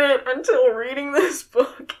didn't get it until reading this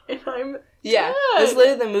book, and I'm dead. This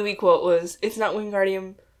literally the movie quote was, it's not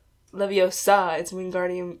Wingardium Leviosa, it's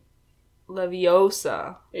Wingardium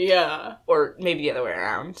Leviosa. Yeah. Or maybe the other way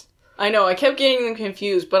around. I know, I kept getting them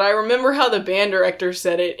confused, but I remember how the band director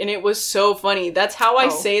said it, and it was so funny. That's how I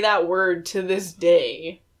say that word to this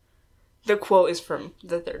day. The quote is from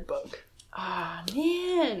the 3rd book. Ah,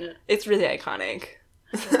 man. It's really iconic.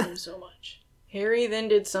 I love him so much. Harry then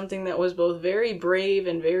did something that was both very brave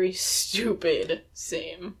and very stupid.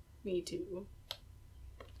 Same. Me too.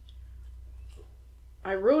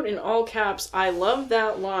 I wrote in all caps, I love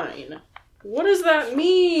that line. What does that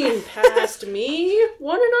mean, past me?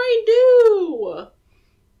 What did I do?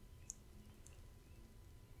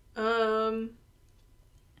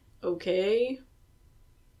 Okay.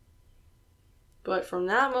 But from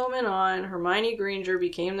that moment on, Hermione Granger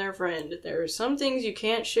became their friend. There are some things you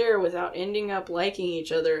can't share without ending up liking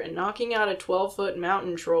each other, and knocking out a 12-foot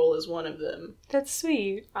mountain troll is one of them. That's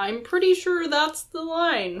sweet. I'm pretty sure that's the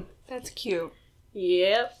line. That's cute.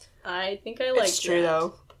 Yep. I think I like that. It's true,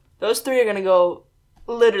 though. Those 3 are gonna go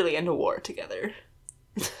literally into war together.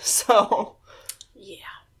 So... yeah.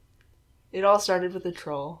 It all started with a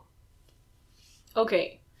troll.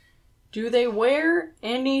 Okay. Do they wear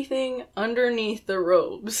anything underneath the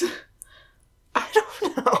robes? I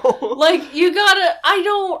don't know. Like, you gotta... I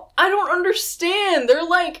don't understand. They're,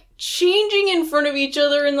 like, changing in front of each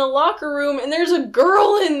other in the locker room, and there's a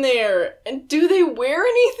girl in there. And do they wear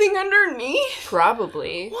anything underneath?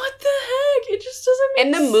 Probably. What the heck? It just doesn't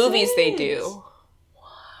make sense. In the movies, they do.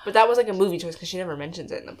 But that was, like, a movie choice, because she never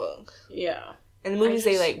mentions it in the book. Yeah. In the movies,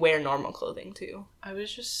 they, like, wear normal clothing, too. I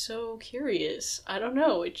was just so curious. I don't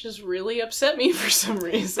know. It just really upset me for some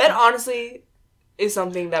reason. That honestly is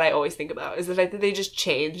something that I always think about, is the fact that they just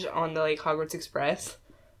changed on the, like, Hogwarts Express.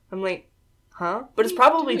 I'm like, huh? But it's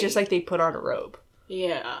probably just, like, they put on a robe.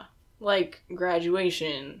 Yeah. Like,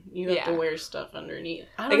 graduation. You have to wear stuff underneath.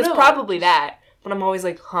 I don't know. It's probably that. But I'm always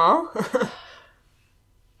like, huh?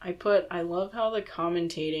 I love how the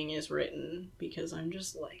commentating is written, because I'm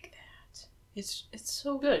just like that. It's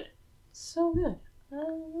so good. So good. I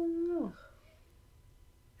don't know.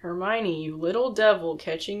 Hermione, you little devil,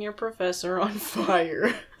 catching your professor on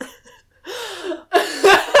fire.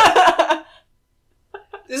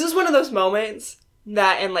 This is one of those moments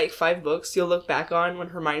that in, like, 5 books you'll look back on when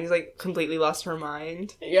Hermione's, like, completely lost her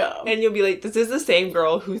mind. Yeah. And you'll be like, this is the same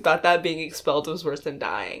girl who thought that being expelled was worse than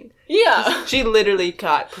dying. Yeah. She literally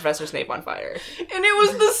caught Professor Snape on fire. And it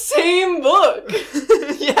was the same book.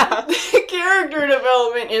 Yeah. The character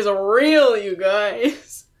development is real, you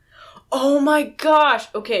guys. Oh my gosh.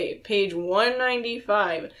 Okay, page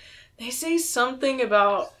 195. They say something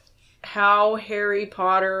about how Harry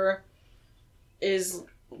Potter is...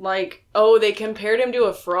 like, oh, they compared him to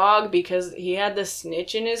a frog because he had the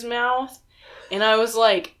snitch in his mouth. And I was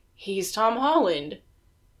like, he's Tom Holland.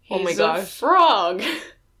 He's oh my gosh. a frog.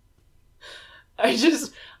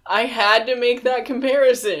 I had to make that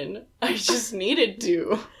comparison. I just needed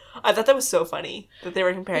to. I thought that was so funny that they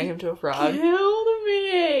were comparing him to a frog. Killed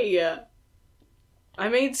me. I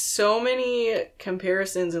made so many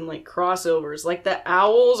comparisons and, like, crossovers. Like, the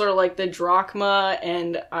owls are like the Drachma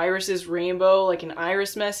and Iris's rainbow, like an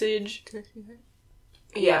iris message.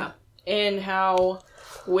 Yeah. And how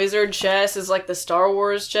Wizard Chess is like the Star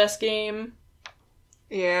Wars chess game.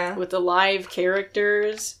 Yeah. With the live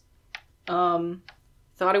characters.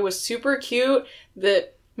 Thought it was super cute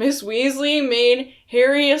that Miss Weasley made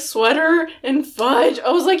Harry a sweater and fudge.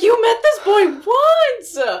 I was like, you met this boy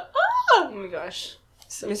once! Ah! Oh my gosh.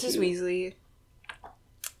 So Mrs. Cute. Weasley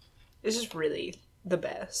is just really the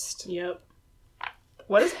best. Yep.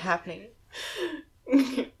 What is happening?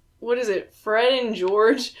 What is it? Fred and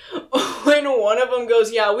George? When one of them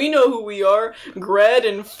goes, yeah, we know who we are. Gred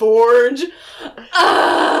and Forge.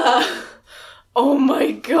 Ah! Oh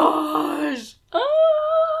my gosh.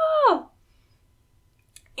 Ah!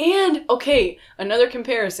 And, okay, another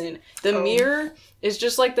comparison. The mirror is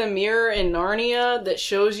just like the mirror in Narnia that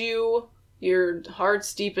shows you your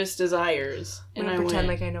heart's deepest desires. And I pretend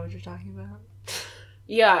like I know what you're talking about.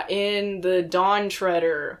 Yeah, in the Dawn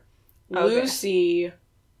Treader, Lucy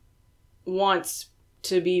wants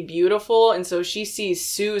to be beautiful, and so she sees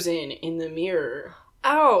Susan in the mirror.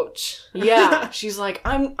 Ouch. Yeah, she's like,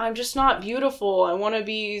 I'm just not beautiful. I want to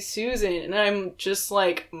be Susan. And I'm just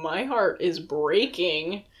like, my heart is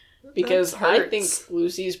breaking because I think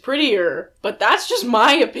Lucy's prettier. But that's just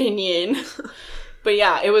my opinion. But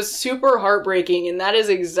yeah, it was super heartbreaking, and that is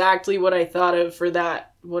exactly what I thought of for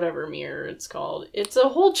that, whatever mirror it's called. It's a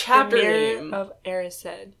whole chapter name. name. Of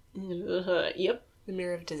Erised. Yep. The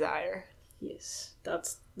Mirror of Desire. Yes,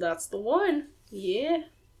 that's the one. Yeah.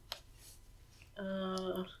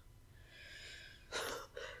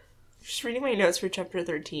 Just reading my notes for chapter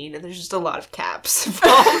 13, and there's just a lot of caps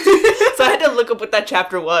involved. So I had to look up what that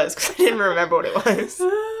chapter was, because I didn't remember what it was.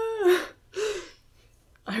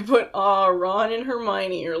 I put, Ron and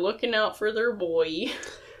Hermione are looking out for their boy.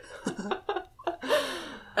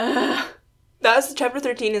 That's chapter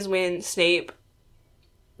 13 is when Snape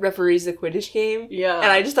referees the Quidditch game. Yeah.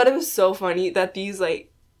 And I just thought it was so funny that these,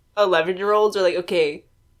 like, 11-year-olds are like, okay,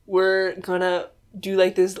 we're gonna do,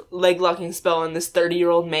 like, this leg-locking spell on this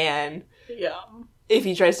 30-year-old man. Yeah. If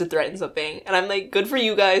he tries to threaten something. And I'm like, good for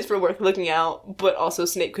you guys for looking out, but also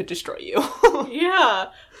Snape could destroy you.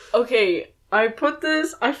 Yeah. Okay, I put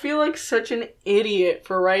this, I feel like such an idiot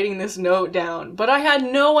for writing this note down, but I had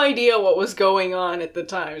no idea what was going on at the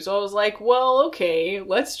time, so I was like, well, okay,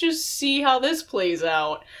 let's just see how this plays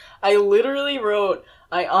out. I literally wrote,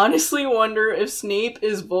 I honestly wonder if Snape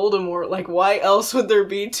is Voldemort, like, why else would there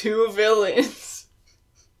be two villains?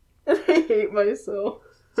 And I hate myself.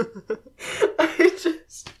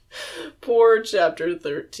 Poor chapter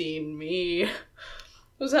 13 me.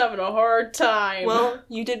 Was having a hard time. Well,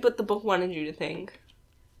 you did what the book wanted you to think.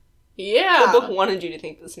 Yeah. The book wanted you to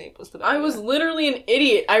think that Snape was the bad guy. I was literally an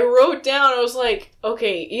idiot. I wrote down, I was like,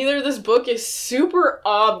 okay, either this book is super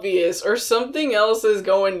obvious or something else is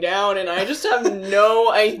going down and I just have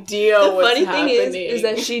no idea what's happening. The funny thing is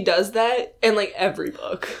that she does that in, like, every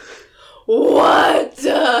book. What?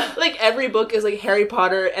 Like, every book is, like, Harry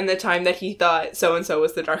Potter and the time that he thought so-and-so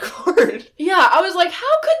was the Dark Lord. Yeah, I was like,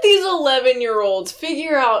 how could these 11-year-olds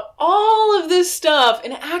figure out all of this stuff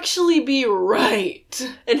and actually be right?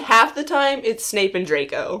 And half the time, it's Snape and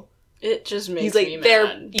Draco. It just makes He's like, me mad.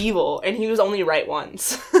 they're evil, and he was only right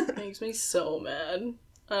once. Makes me so mad.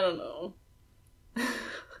 I don't know.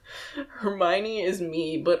 Hermione is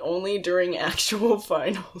me, but only during actual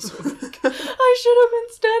finals week. I should have been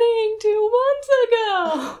studying 2 months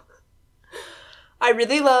ago. I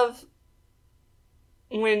really love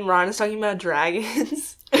when Ron is talking about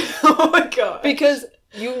dragons. Oh my god. Because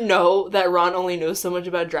you know that Ron only knows so much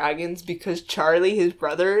about dragons because Charlie, his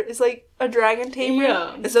brother, is like a dragon tamer.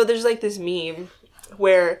 Yeah. And so there's like this meme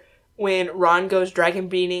where when Ron goes dragon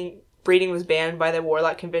breeding was banned by the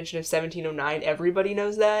Warlock Convention of 1709. Everybody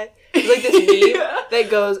knows that. There's like this meme that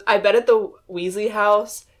goes, I bet at the Weasley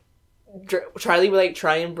house, Charlie would like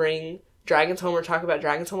try and bring dragons home or talk about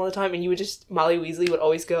dragons home all the time, and Molly Weasley would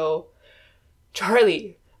always go,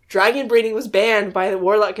 Charlie, dragon breeding was banned by the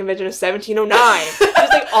Warlock Convention of 1709.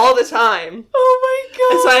 Just like all the time. Oh my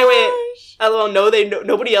god. And so I went, LOL,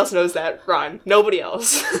 nobody else knows that, Ron. Nobody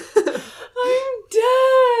else. I'm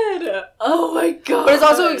dead. Oh my god. But it's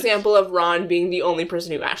also an example of Ron being the only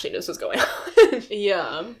person who actually knows what's going on.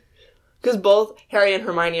 Yeah. Because both Harry and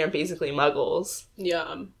Hermione are basically muggles.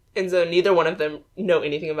 Yeah. And so neither one of them know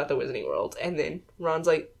anything about the Wizarding World. And then Ron's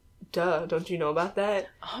like, duh, don't you know about that?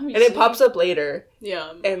 Obviously. And it pops up later.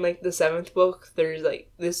 Yeah. And like the 7th book, there's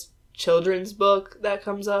like this children's book that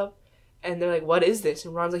comes up. And they're like, what is this?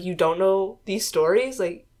 And Ron's like, you don't know these stories?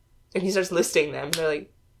 Like, and he starts listing them. They're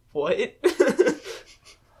like, what?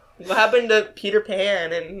 What happened to Peter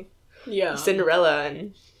Pan and Cinderella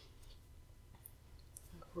and...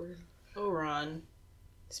 Oh, Ron.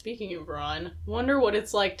 Speaking of Ron, wonder what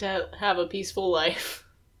it's like to have a peaceful life.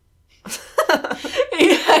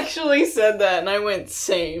 He actually said that, and I went,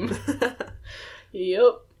 same.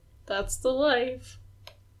 Yep, that's the life.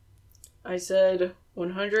 I said,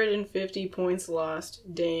 150 points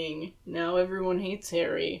lost. Dang. Now everyone hates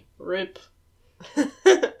Harry. Rip.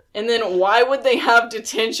 And then why would they have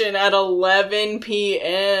detention at 11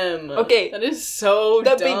 p.m.? Okay. That is so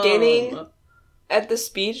The dumb. beginning, at the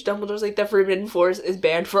speech, Dumbledore's like, the Forbidden Forest is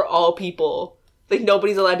banned for all people. Like,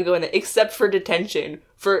 nobody's allowed to go in there, except for detention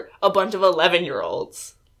for a bunch of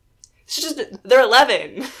 11-year-olds. It's just, they're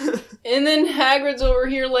 11. And then Hagrid's over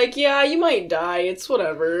here like, yeah, you might die, it's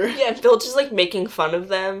whatever. Yeah, and Filch is like making fun of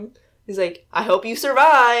them. He's like, I hope you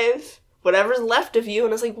survive. Whatever's left of you.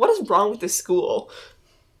 And it's like, what is wrong with this school?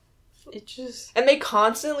 It just... And they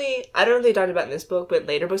constantly, I don't know if they talked about in this book, but in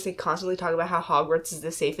later books they constantly talk about how Hogwarts is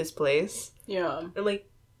the safest place. Yeah. And like,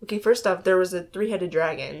 okay, first off, there was a 3-headed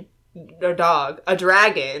dragon. A dog. A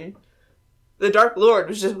dragon. The Dark Lord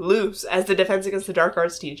was just loose as the Defense Against the Dark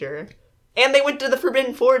Arts teacher. And they went to the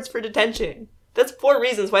Forbidden Forest for detention. That's 4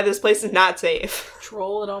 reasons why this place is not safe.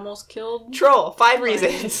 Troll it almost killed. Troll. 5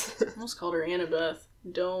 reasons. I almost called her Annabeth.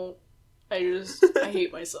 Don't. I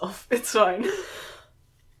hate myself. It's fine.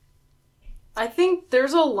 I think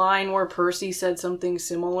there's a line where Percy said something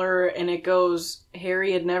similar, and it goes,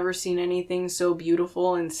 Harry had never seen anything so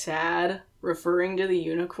beautiful and sad, referring to the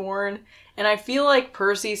unicorn. And I feel like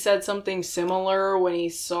Percy said something similar when he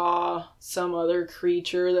saw some other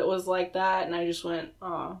creature that was like that, and I just went,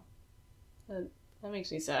 aw, that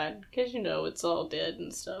makes me sad, because it's all dead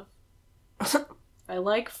and stuff. I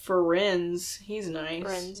like Firenze. He's nice.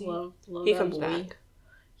 Firenze. Love He that comes boy. back.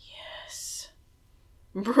 Yes.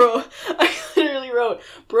 Bro, I literally wrote,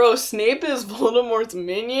 bro, Snape is Voldemort's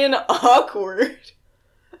minion? Awkward.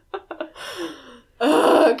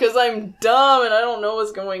 Because I'm dumb and I don't know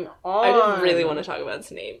what's going on. I just really want to talk about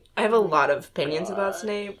Snape. I have a lot of opinions about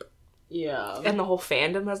Snape. Yeah. And the whole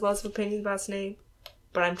fandom has lots of opinions about Snape.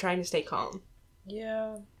 But I'm trying to stay calm.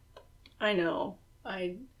 Yeah. I know.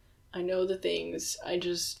 I know the things. I've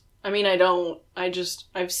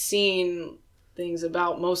seen things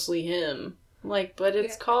about mostly him. Like, but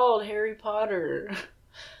it's called Harry Potter.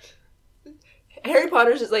 Harry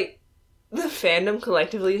Potter's just like, the fandom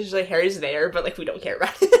collectively is just like, Harry's there, but like, we don't care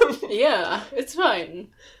about him. Yeah, it's fine.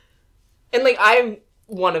 And like, I'm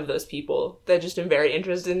one of those people that just am very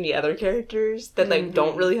interested in the other characters that like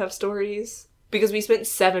don't really have stories. Because we spent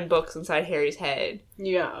 7 books inside Harry's head.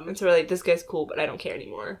 Yeah. And so we're like, this guy's cool, but I don't care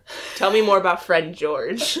anymore. Tell me more about Fred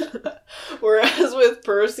George. Whereas with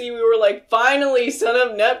Percy, we were like, finally, Son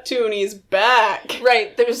of Neptune, he's back!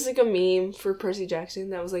 Right, there was like a meme for Percy Jackson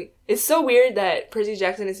that was like, it's so weird that Percy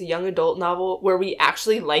Jackson is a young adult novel where we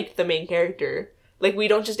actually like the main character. Like, we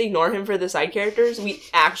don't just ignore him for the side characters, we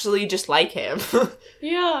actually just like him.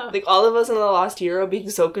 Yeah. Like, all of us in The Lost Hero being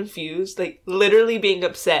so confused, like, literally being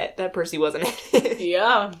upset that Percy wasn't in it.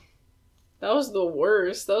 Yeah. That was the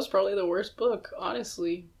worst. That was probably the worst book,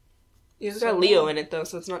 honestly. It's got Leo in it, though,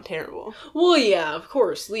 so it's not terrible. Well, yeah, of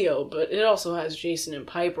course, Leo, but it also has Jason and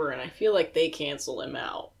Piper, and I feel like they cancel him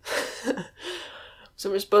out.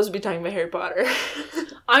 So we're supposed to be talking about Harry Potter.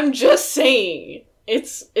 I'm just saying.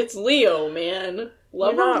 It's Leo, man.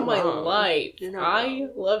 Love You're of not my wrong. life. You're not I wrong.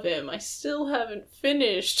 love him. I still haven't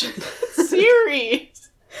finished the series.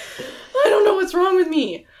 I don't know what's wrong with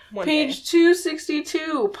me. One Page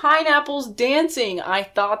 262, Pineapples Dancing. I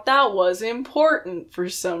thought that was important for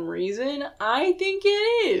some reason. I think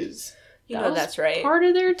it is. You That know was that's right. part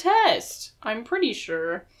of their test. I'm pretty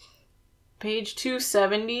sure. Page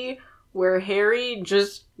 270, where Harry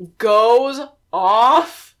just goes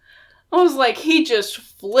off. I was like, he just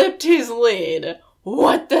flipped his lid.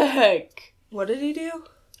 What the heck? What did he do?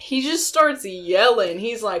 He just starts yelling.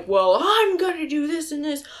 He's like, well, I'm gonna do this and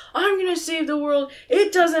this. I'm gonna save the world.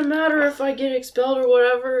 It doesn't matter if I get expelled or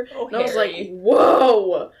whatever. Oh, and I was like, Harry.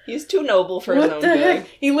 whoa. He's too noble for his What own the good. heck?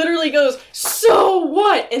 He literally goes, so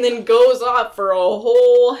what? And then goes off for a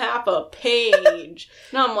whole half a page.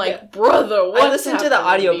 And I'm like, Yeah. brother, what? I listened to the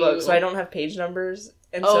audiobook, so I don't have page numbers.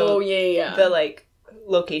 And so yeah. the, like,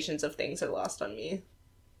 locations of things are lost on me.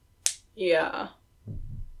 Yeah.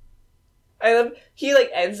 I love, he, like,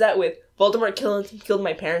 ends that with, Voldemort killed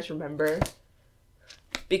my parents, remember?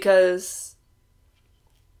 Because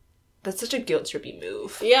that's such a guilt-trippy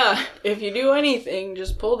move. Yeah, if you do anything,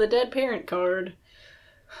 just pull the dead parent card.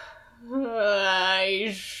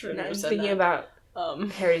 I shouldn't And I'm have said thinking that.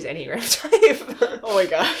 about Harry's Enneagram type. Oh my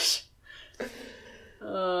gosh.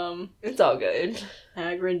 It's all good.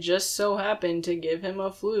 Hagrid just so happened to give him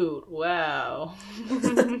a flute. Wow.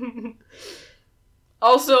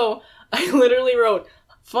 Also, I literally wrote,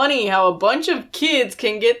 funny how a bunch of kids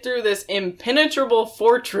can get through this impenetrable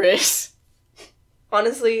fortress.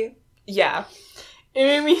 Honestly, yeah. It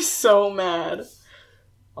made me so mad.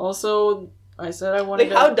 Also, I said I wanted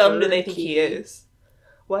Like, how a dumb do bird they think key. he is?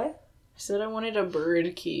 What? I said I wanted a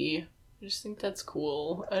bird key. I just think that's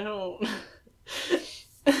cool. I don't...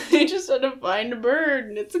 They just had to find a bird,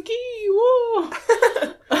 and it's a key. Whoa!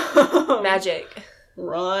 Magic.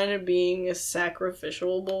 Ron being a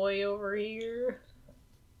sacrificial boy over here.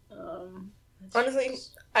 Honestly,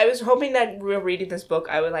 I was hoping that while reading this book,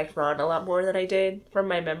 I would like Ron a lot more than I did from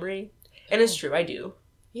my memory. And it's true, I do.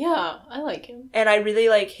 Yeah, I like him. And I really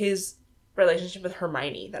like his relationship with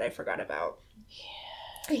Hermione that I forgot about. Yeah.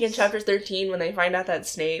 Like in chapter 13, when they find out that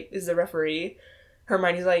Snape is the referee,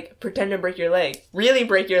 Hermione's like, pretend to break your leg. Really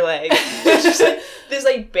break your leg. It's just like this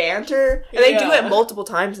like banter. And they do Yeah. it multiple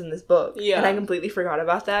times in this book. Yeah. And I completely forgot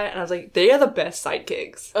about that. And I was like, they are the best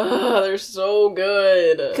sidekicks. Ugh, they're so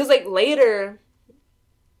good. Because like later,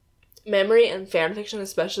 memory and fanfiction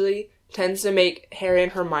especially tends to make Harry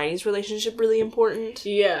and Hermione's relationship really important.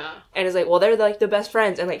 Yeah. And it's like, well, they're like the best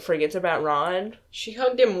friends, and like forgets about Ron. She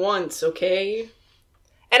hugged him once, okay?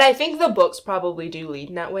 And I think the books probably do lead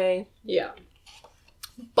in that way. Yeah.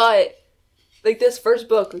 But like this first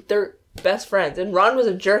book, like, they're best friends, and Ron was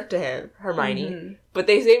a jerk to him, Hermione. Mhm. But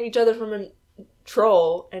they saved each other from a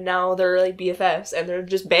troll, and now they're like BFFs, and they're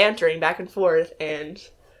just bantering back and forth, and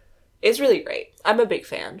it's really great. I'm a big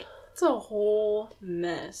fan. It's a whole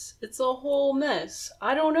mess. It's a whole mess.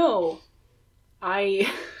 I don't know.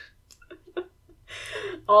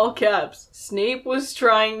 All caps. Snape was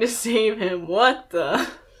trying to save him. What the?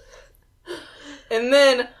 And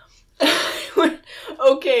then,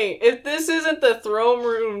 okay, if this isn't the throne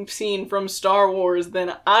room scene from Star Wars,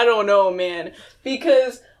 then I don't know, man.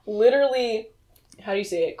 Because literally, how do you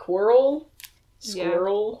say it? Quirrell?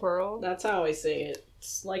 Squirrel? Quirrell. That's how I say it.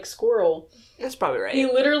 It's like squirrel. That's probably right. He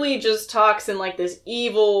literally just talks in like this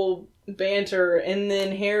evil banter, and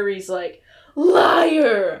then Harry's like,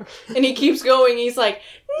 liar! And he keeps going, he's like,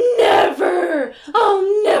 never!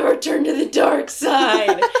 I'll never turn to the dark side!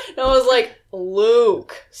 And I was like,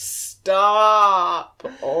 Luke, stop!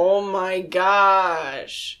 Oh my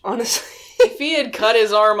gosh. Honestly, If he had cut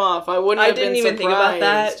his arm off, I wouldn't I have didn't been even think about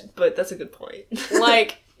surprised. that, but that's a good point.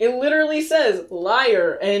 Like, it literally says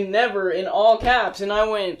liar and never in all caps, and I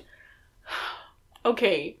went,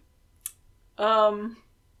 okay,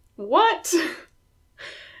 what?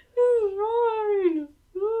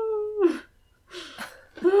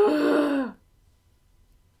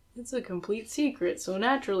 It's a complete secret, so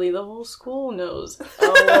naturally the whole school knows.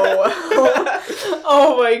 Oh,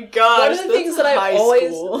 oh my gosh. One of the things that I've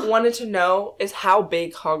always school. wanted to know is how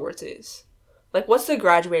big Hogwarts is. Like, what's the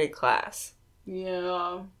graduating class?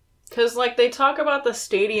 Yeah. Because, like, they talk about the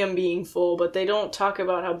stadium being full, but they don't talk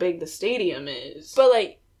about how big the stadium is. But,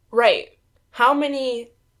 like, right. How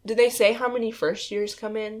many... Did they say how many first years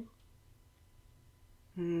come in?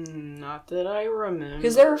 Not that I remember.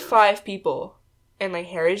 Because there were 5 people in, like,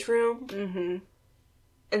 Harry's room. Mm-hmm.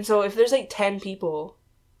 And so if there's, like, 10 people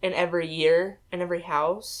in every year, in every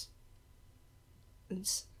house,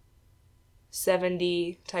 it's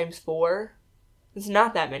 70 times 4. It's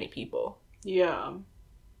not that many people. Yeah.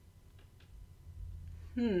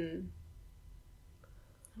 I don't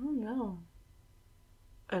know.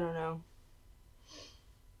 I don't know.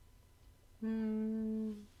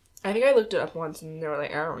 I think I looked it up once and they were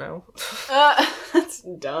like, I don't know. That's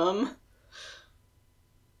dumb.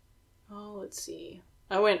 Oh, let's see.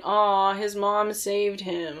 I went, aw, his mom saved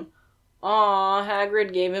him. Aw,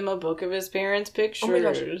 Hagrid gave him a book of his parents' pictures. Oh my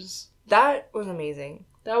gosh. That was amazing.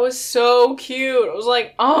 That was so cute. I was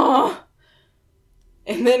like, aw.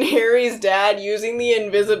 And then Harry's dad using the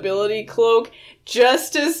invisibility cloak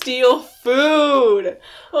just to steal food.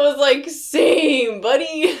 I was like, same,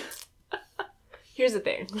 buddy. Here's the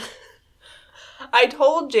thing. I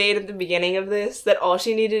told Jade at the beginning of this that all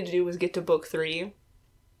she needed to do was get to book 3.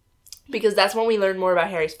 Because that's when we learn more about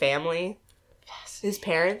Harry's family. Yes. His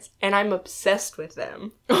parents. And I'm obsessed with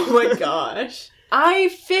them. Oh my gosh. I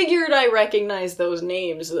figured I recognized those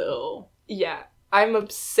names, though. Yeah. I'm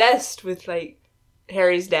obsessed with, like,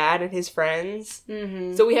 Harry's dad and his friends.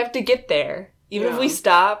 Mm-hmm. So we have to get there. Even if we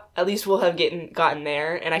stop, at least we'll have gotten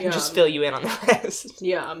there, and I can just fill you in on the rest.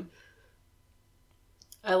 Yeah.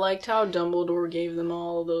 I liked how Dumbledore gave them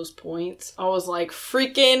all those points. I was like,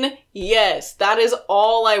 freaking yes! That is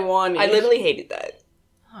all I wanted. I literally hated that.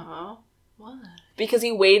 Aw, what? Because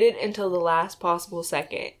he waited until the last possible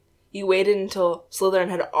second. He waited until Slytherin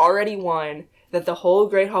had already won, that the whole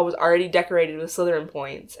Great Hall was already decorated with Slytherin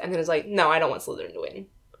points, and then was like, no, I don't want Slytherin to win.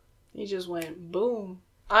 He just went, boom.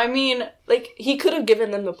 I mean... Like, he could have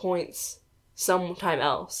given them the points sometime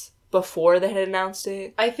else, before they had announced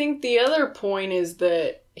it. I think the other point is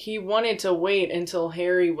that he wanted to wait until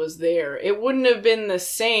Harry was there. It wouldn't have been the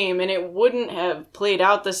same, and it wouldn't have played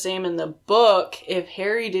out the same in the book if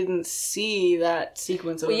Harry didn't see that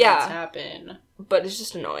sequence of events happen. But it's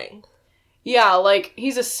just annoying. Yeah, like,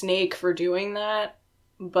 he's a snake for doing that,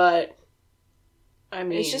 but, I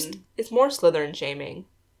mean... It's more Slytherin shaming.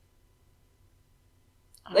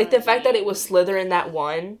 Like, the fact that it was Slytherin that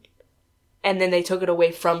won, and then they took it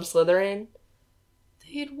away from Slytherin.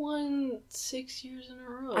 They had won 6 years in a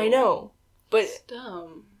row. I know, but... It's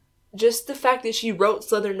dumb. Just the fact that she wrote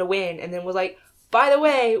Slytherin to win, and then was like, by the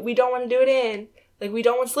way, we don't want to do it in. Like, we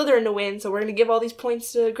don't want Slytherin to win, so we're going to give all these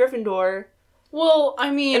points to Gryffindor. Well,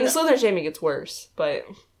 I mean... And the Slytherin shaming gets worse, but...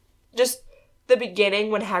 Just the beginning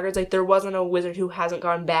when Hagrid's like, there wasn't a wizard who hasn't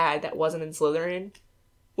gone bad that wasn't in Slytherin.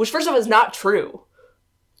 Which, first of all, is not true.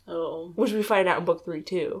 Oh. Which we find out in book 3,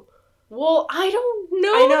 too. Well, I don't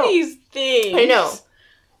know these things. I know.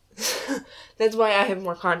 That's why I have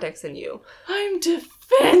more context than you. I'm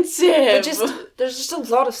defensive! But there's just a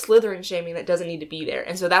lot of Slytherin shaming that doesn't need to be there.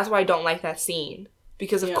 And so that's why I don't like that scene.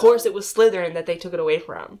 Because, of course, it was Slytherin that they took it away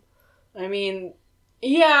from. I mean,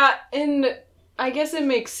 yeah, and I guess it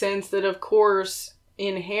makes sense that, of course,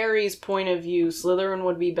 in Harry's point of view, Slytherin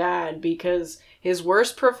would be bad because his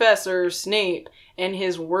worst professor, Snape, and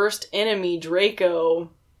his worst enemy,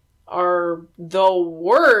 Draco, are the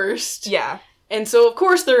worst. Yeah. And so, of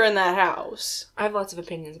course, they're in that house. I have lots of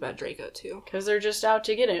opinions about Draco, too. Because they're just out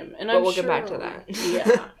to get him. And but we'll get back to that.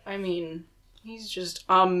 Yeah. I mean, he's just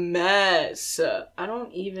a mess. I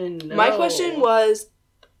don't even know. My question was...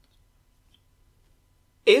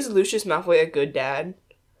 Is Lucius Malfoy a good dad?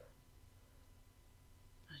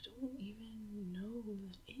 I don't even know who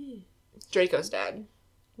that is. Draco's dad.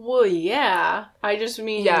 Well, yeah. I just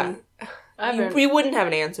mean... Yeah. We wouldn't have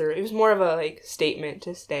an answer. It was more of a, like, statement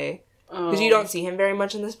to stay. Because you don't see him very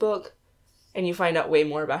much in this book. And you find out way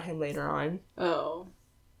more about him later on. Oh.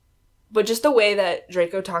 But just the way that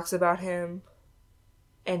Draco talks about him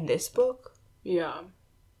in this book. Yeah.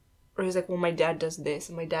 Where he's like, well, my dad does this,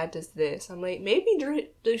 and my dad does this. I'm like, maybe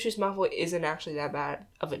Lucius Malfoy isn't actually that bad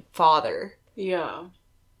of a father. Yeah.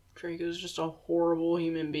 Draco's just a horrible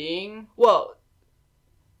human being. Well,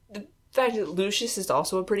 the fact that Lucius is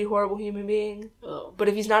also a pretty horrible human being. Oh. But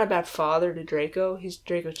if he's not a bad father to Draco,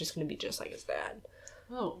 Draco's just going to be just like his dad.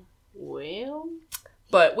 Oh. Well?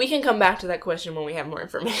 But we can come back to that question when we have more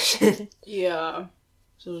information. Yeah.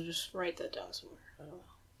 So just write that down somewhere. I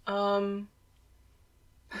don't know.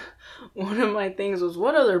 one of my things was,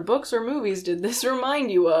 what other books or movies did this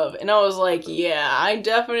remind you of? And I was like, yeah, I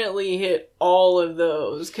definitely hit all of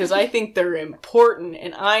those, because I think they're important,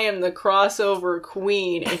 and I am the crossover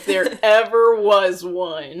queen if there ever was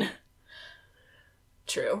one.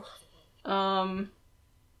 True.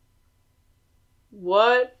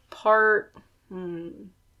 What part...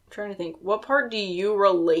 I'm trying to think. What part do you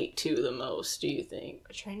relate to the most, do you think?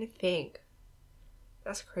 I'm trying to think.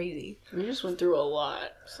 That's crazy. We just went through a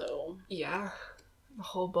lot, so... Yeah. The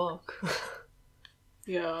whole book.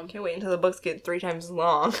 Yeah. Can't wait until the books get 3 times as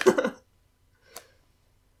long. There's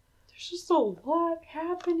just a lot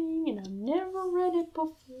happening, and I've never read it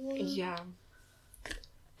before. Yeah.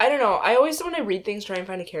 I don't know. I always, when I read things, try and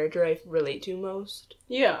find a character I relate to most.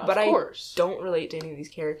 Yeah, but of course. I don't relate to any of these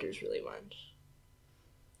characters really much.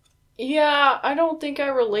 Yeah, I don't think I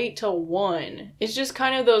relate to one. It's just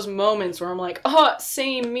kind of those moments where I'm like, oh,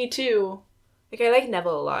 same, me too. Like, I like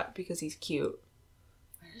Neville a lot because he's cute.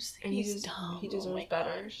 I just think And he's dumb. He deserves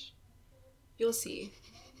better. You'll see.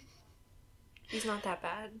 He's not that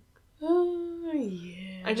bad.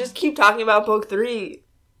 Yeah. I just keep talking about book 3.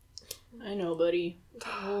 I know, buddy.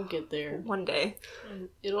 We'll get there. One day.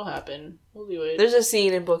 It'll happen. We'll do it. There's a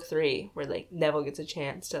scene in book 3 where, like, Neville gets a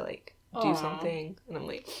chance to, like, do Aww. something. And I'm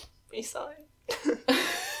like, my son.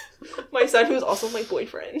 My son who's also my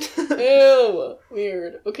boyfriend. Ew.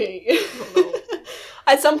 Weird. Okay.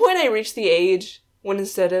 At some point I reached the age when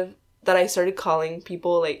instead of that I started calling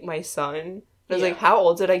people, like, my son. I was like, how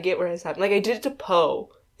old did I get where this happened? Like, I did it to Poe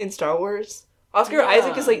in Star Wars. Oscar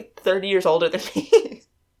Isaac is, like, 30 years older than me.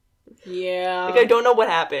 Yeah. Like, I don't know what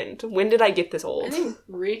happened. When did I get this old? I think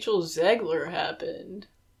Rachel Zegler happened.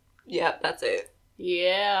 Yeah, that's it.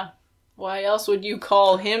 Yeah. Why else would you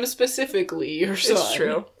call him specifically your son? It's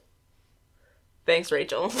true. Thanks,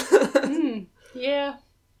 Rachel. Yeah.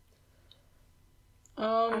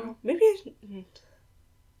 Maybe...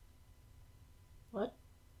 What?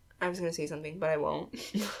 I was gonna say something, but I won't.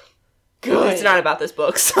 Good. It's not about this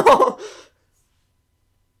book, so...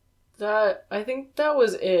 I think that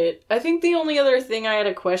was it. I think the only other thing I had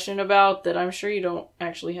a question about that I'm sure you don't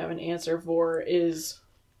actually have an answer for is...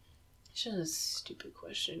 It's just a stupid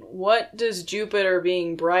question. What does Jupiter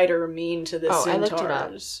being brighter mean to the Centaurs? I looked it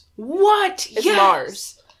up. What? It's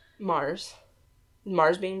Yes! Mars.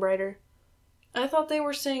 Mars being brighter? I thought they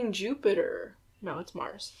were saying Jupiter. No, it's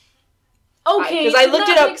Mars. Okay, because I looked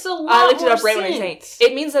it up. I looked it up right when when I saying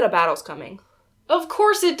it means that a battle's coming. Of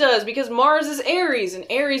course it does, because Mars is Aries, and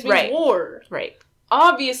Aries means war. Right.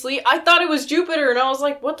 Obviously, I thought it was Jupiter, and I was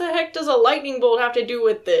like, what the heck does a lightning bolt have to do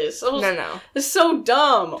with this? No. It's so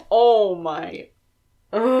dumb. Oh my.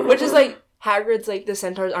 Which is like, Hagrid's like, the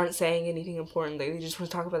centaurs aren't saying anything important. They just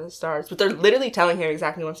want to talk about the stars. But they're literally telling him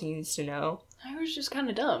exactly what he needs to know. Hagrid's just kind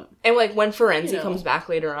of dumb. And like, when Firenze comes back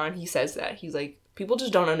later on, he says that. He's like, people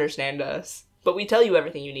just don't understand us. But we tell you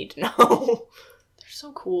everything you need to know. They're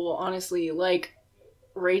so cool, honestly. Like,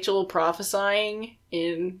 Rachel prophesying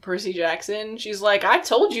in Percy Jackson, she's like, I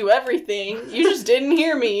told you everything. You just didn't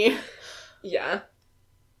hear me. Yeah.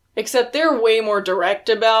 Except they're way more direct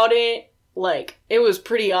about it. Like, it was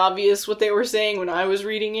pretty obvious what they were saying when I was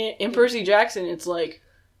reading it. In Percy Jackson, it's like,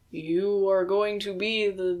 you are going to be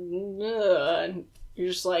the... And you're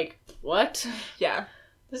just like, what? Yeah.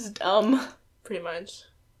 This is dumb. Pretty much.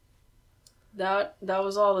 That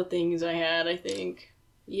was all the things I had, I think.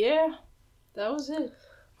 Yeah. That was it.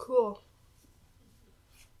 Cool.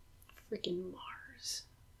 Freaking Mars.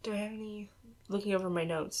 Do I have any... Looking over my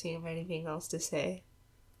notes, seeing if I have anything else to say.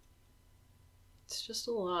 It's just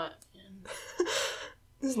a lot, man.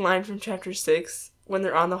 This line from chapter 6, when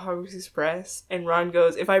they're on the Hogwarts Express, and Ron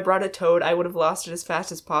goes, if I brought a toad, I would have lost it as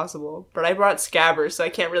fast as possible. But I brought Scabbers, so I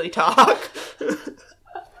can't really talk.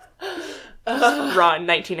 Ron,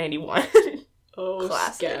 1991. Oh,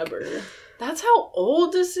 Classic. Scabber. That's how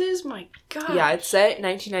old this is? My god. Yeah, it's set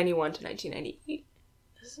 1991 to 1998.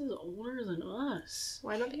 This is older than us.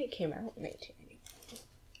 Well, I don't think it came out in 1990.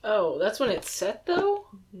 Oh, that's when it's set, though?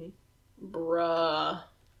 Mm-hmm. Bruh.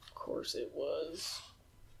 Of course it was.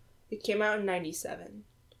 It came out in 97.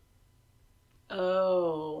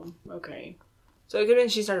 Oh, okay. So it could have been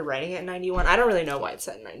she started writing it in 91. I don't really know why it's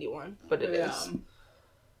set in 91, but it is.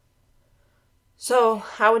 So,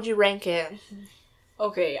 how would you rank it?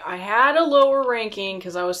 Okay, I had a lower ranking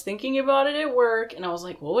because I was thinking about it at work, and I was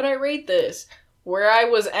like, what would I rate this? Where I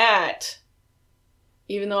was at,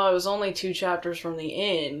 even though I was only 2 chapters from the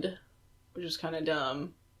end, which is kind of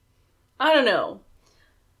dumb. I don't know.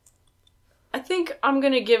 I think I'm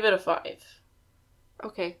going to give it a 5.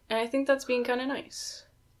 Okay. And I think that's being kind of nice.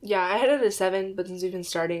 Yeah, I had it at a 7, but since we've been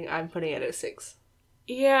starting, I'm putting it at a 6.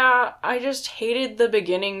 Yeah, I just hated the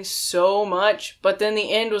beginning so much, but then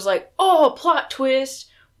the end was like, oh, plot twist!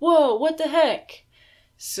 Whoa, what the heck?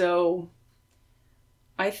 So,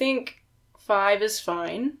 I think 5 is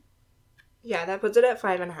fine. Yeah, that puts it at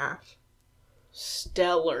 5.5.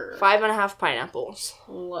 Stellar. 5.5 pineapples.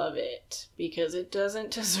 Love it, because it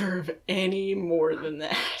doesn't deserve any more than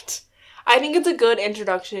that. I think it's a good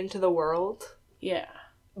introduction to the world, Yeah.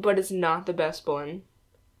 but it's not the best one.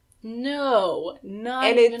 No, not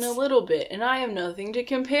And even it's- a little bit, and I have nothing to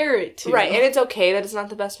compare it to. Right, and it's okay that it's not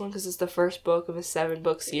the best one because it's the first book of a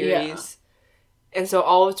 7-book series. And so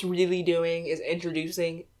all it's really doing is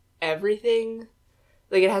introducing everything.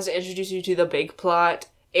 Like, it has to introduce you to the big plot,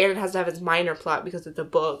 and it has to have its minor plot because it's a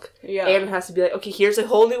book. Yeah. And it has to be like, okay, here's a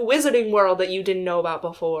whole new wizarding world that you didn't know about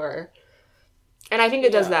before. And I think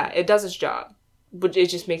it does Yeah. that. It does its job. But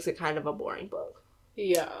it just makes it kind of a boring book.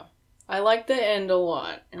 Yeah. I like the end a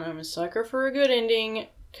lot, and I'm a sucker for a good ending,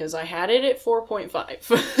 because I had it at 4.5.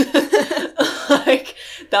 Like,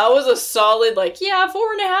 that was a solid, like, yeah,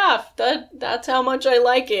 4.5. That's how much I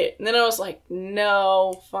like it. And then I was like,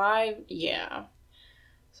 no, 5, yeah.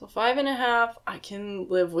 So 5.5, I can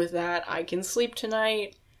live with that. I can sleep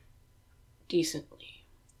tonight decently.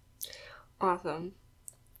 Awesome.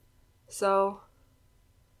 So,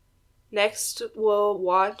 next we'll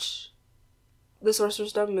watch the Sorcerer's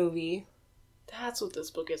Stone movie. That's what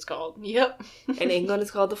this book is called. Yep. In England,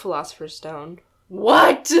 it's called The Philosopher's Stone.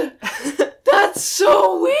 What? That's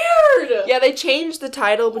so weird! Yeah, they changed the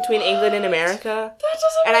title between England and America, That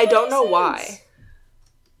doesn't and I make don't any know sense. why.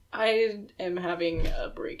 I am having a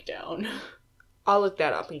breakdown. I'll look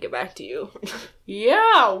that up and get back to you.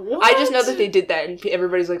 Yeah, what? I just know that they did that, and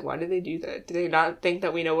everybody's like, why did they do that? Do they not think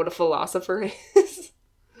that we know what a philosopher is?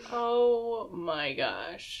 Oh my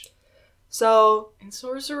gosh. So, In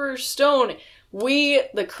Sorcerer's Stone, we,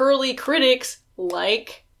 the curly critics,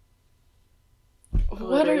 like... What are...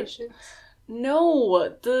 alliteration. No,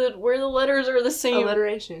 where the letters are the same.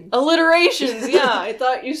 Alliteration. Alliterations, yeah. I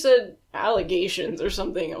thought you said allegations or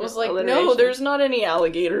something. I was like, no, Alliteration. there's not any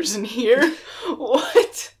alligators in here.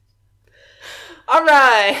 What?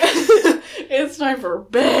 Alright! It's time for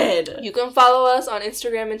bed. You can follow us on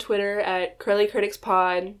Instagram and Twitter at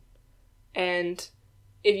CurlyCriticsPod. And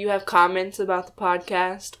if you have comments about the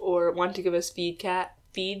podcast or want to give us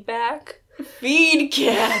feedback, Feed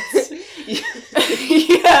cats.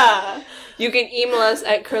 Yeah. you can email us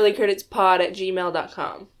at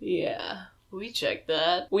curlycriticspod@gmail.com. Yeah. We checked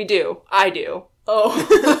that. We do. I do. Oh.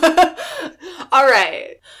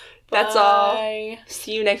 Alright. That's all. Bye.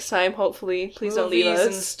 See you next time, hopefully. Please don't leave Movies us.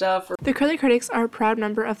 and stuff. The Curly Critics are a proud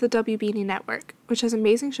member of the WBNE Network, which has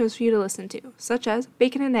amazing shows for you to listen to, such as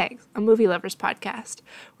Bacon and Eggs, a movie lovers podcast,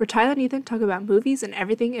 where Tyler and Ethan talk about movies and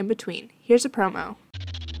everything in between. Here's a promo.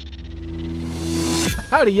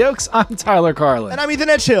 Howdy, yokes. I'm Tyler Carlin. And I'm Ethan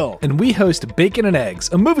Edgehill. And we host Bacon and Eggs,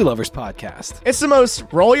 a movie lovers podcast. It's the most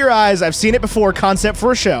roll your eyes, I've seen it before concept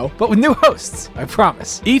for a show. But with new hosts, I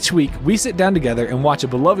promise. Each week, we sit down together and watch a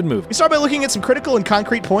beloved movie. We start by looking at some critical and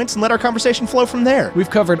concrete points and let our conversation flow from there. We've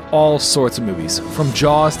covered all sorts of movies, from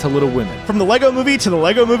Jaws to Little Women, From the Lego Movie to the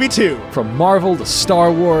Lego Movie 2. from Marvel to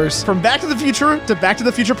Star Wars, From Back to the Future to Back to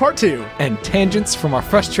the Future Part 2. and tangents from our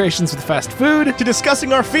frustrations with fast food. To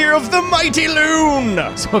discussing our fear of the mighty loon.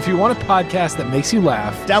 So if you want a podcast that makes you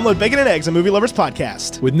laugh, Download Bacon and Eggs, a movie lovers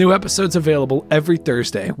podcast. with new episodes available every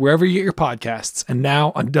Thursday, wherever you get your podcasts, and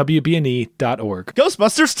now on WBNE.org.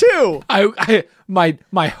 Ghostbusters 2.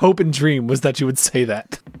 My hope and dream was that you would say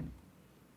that.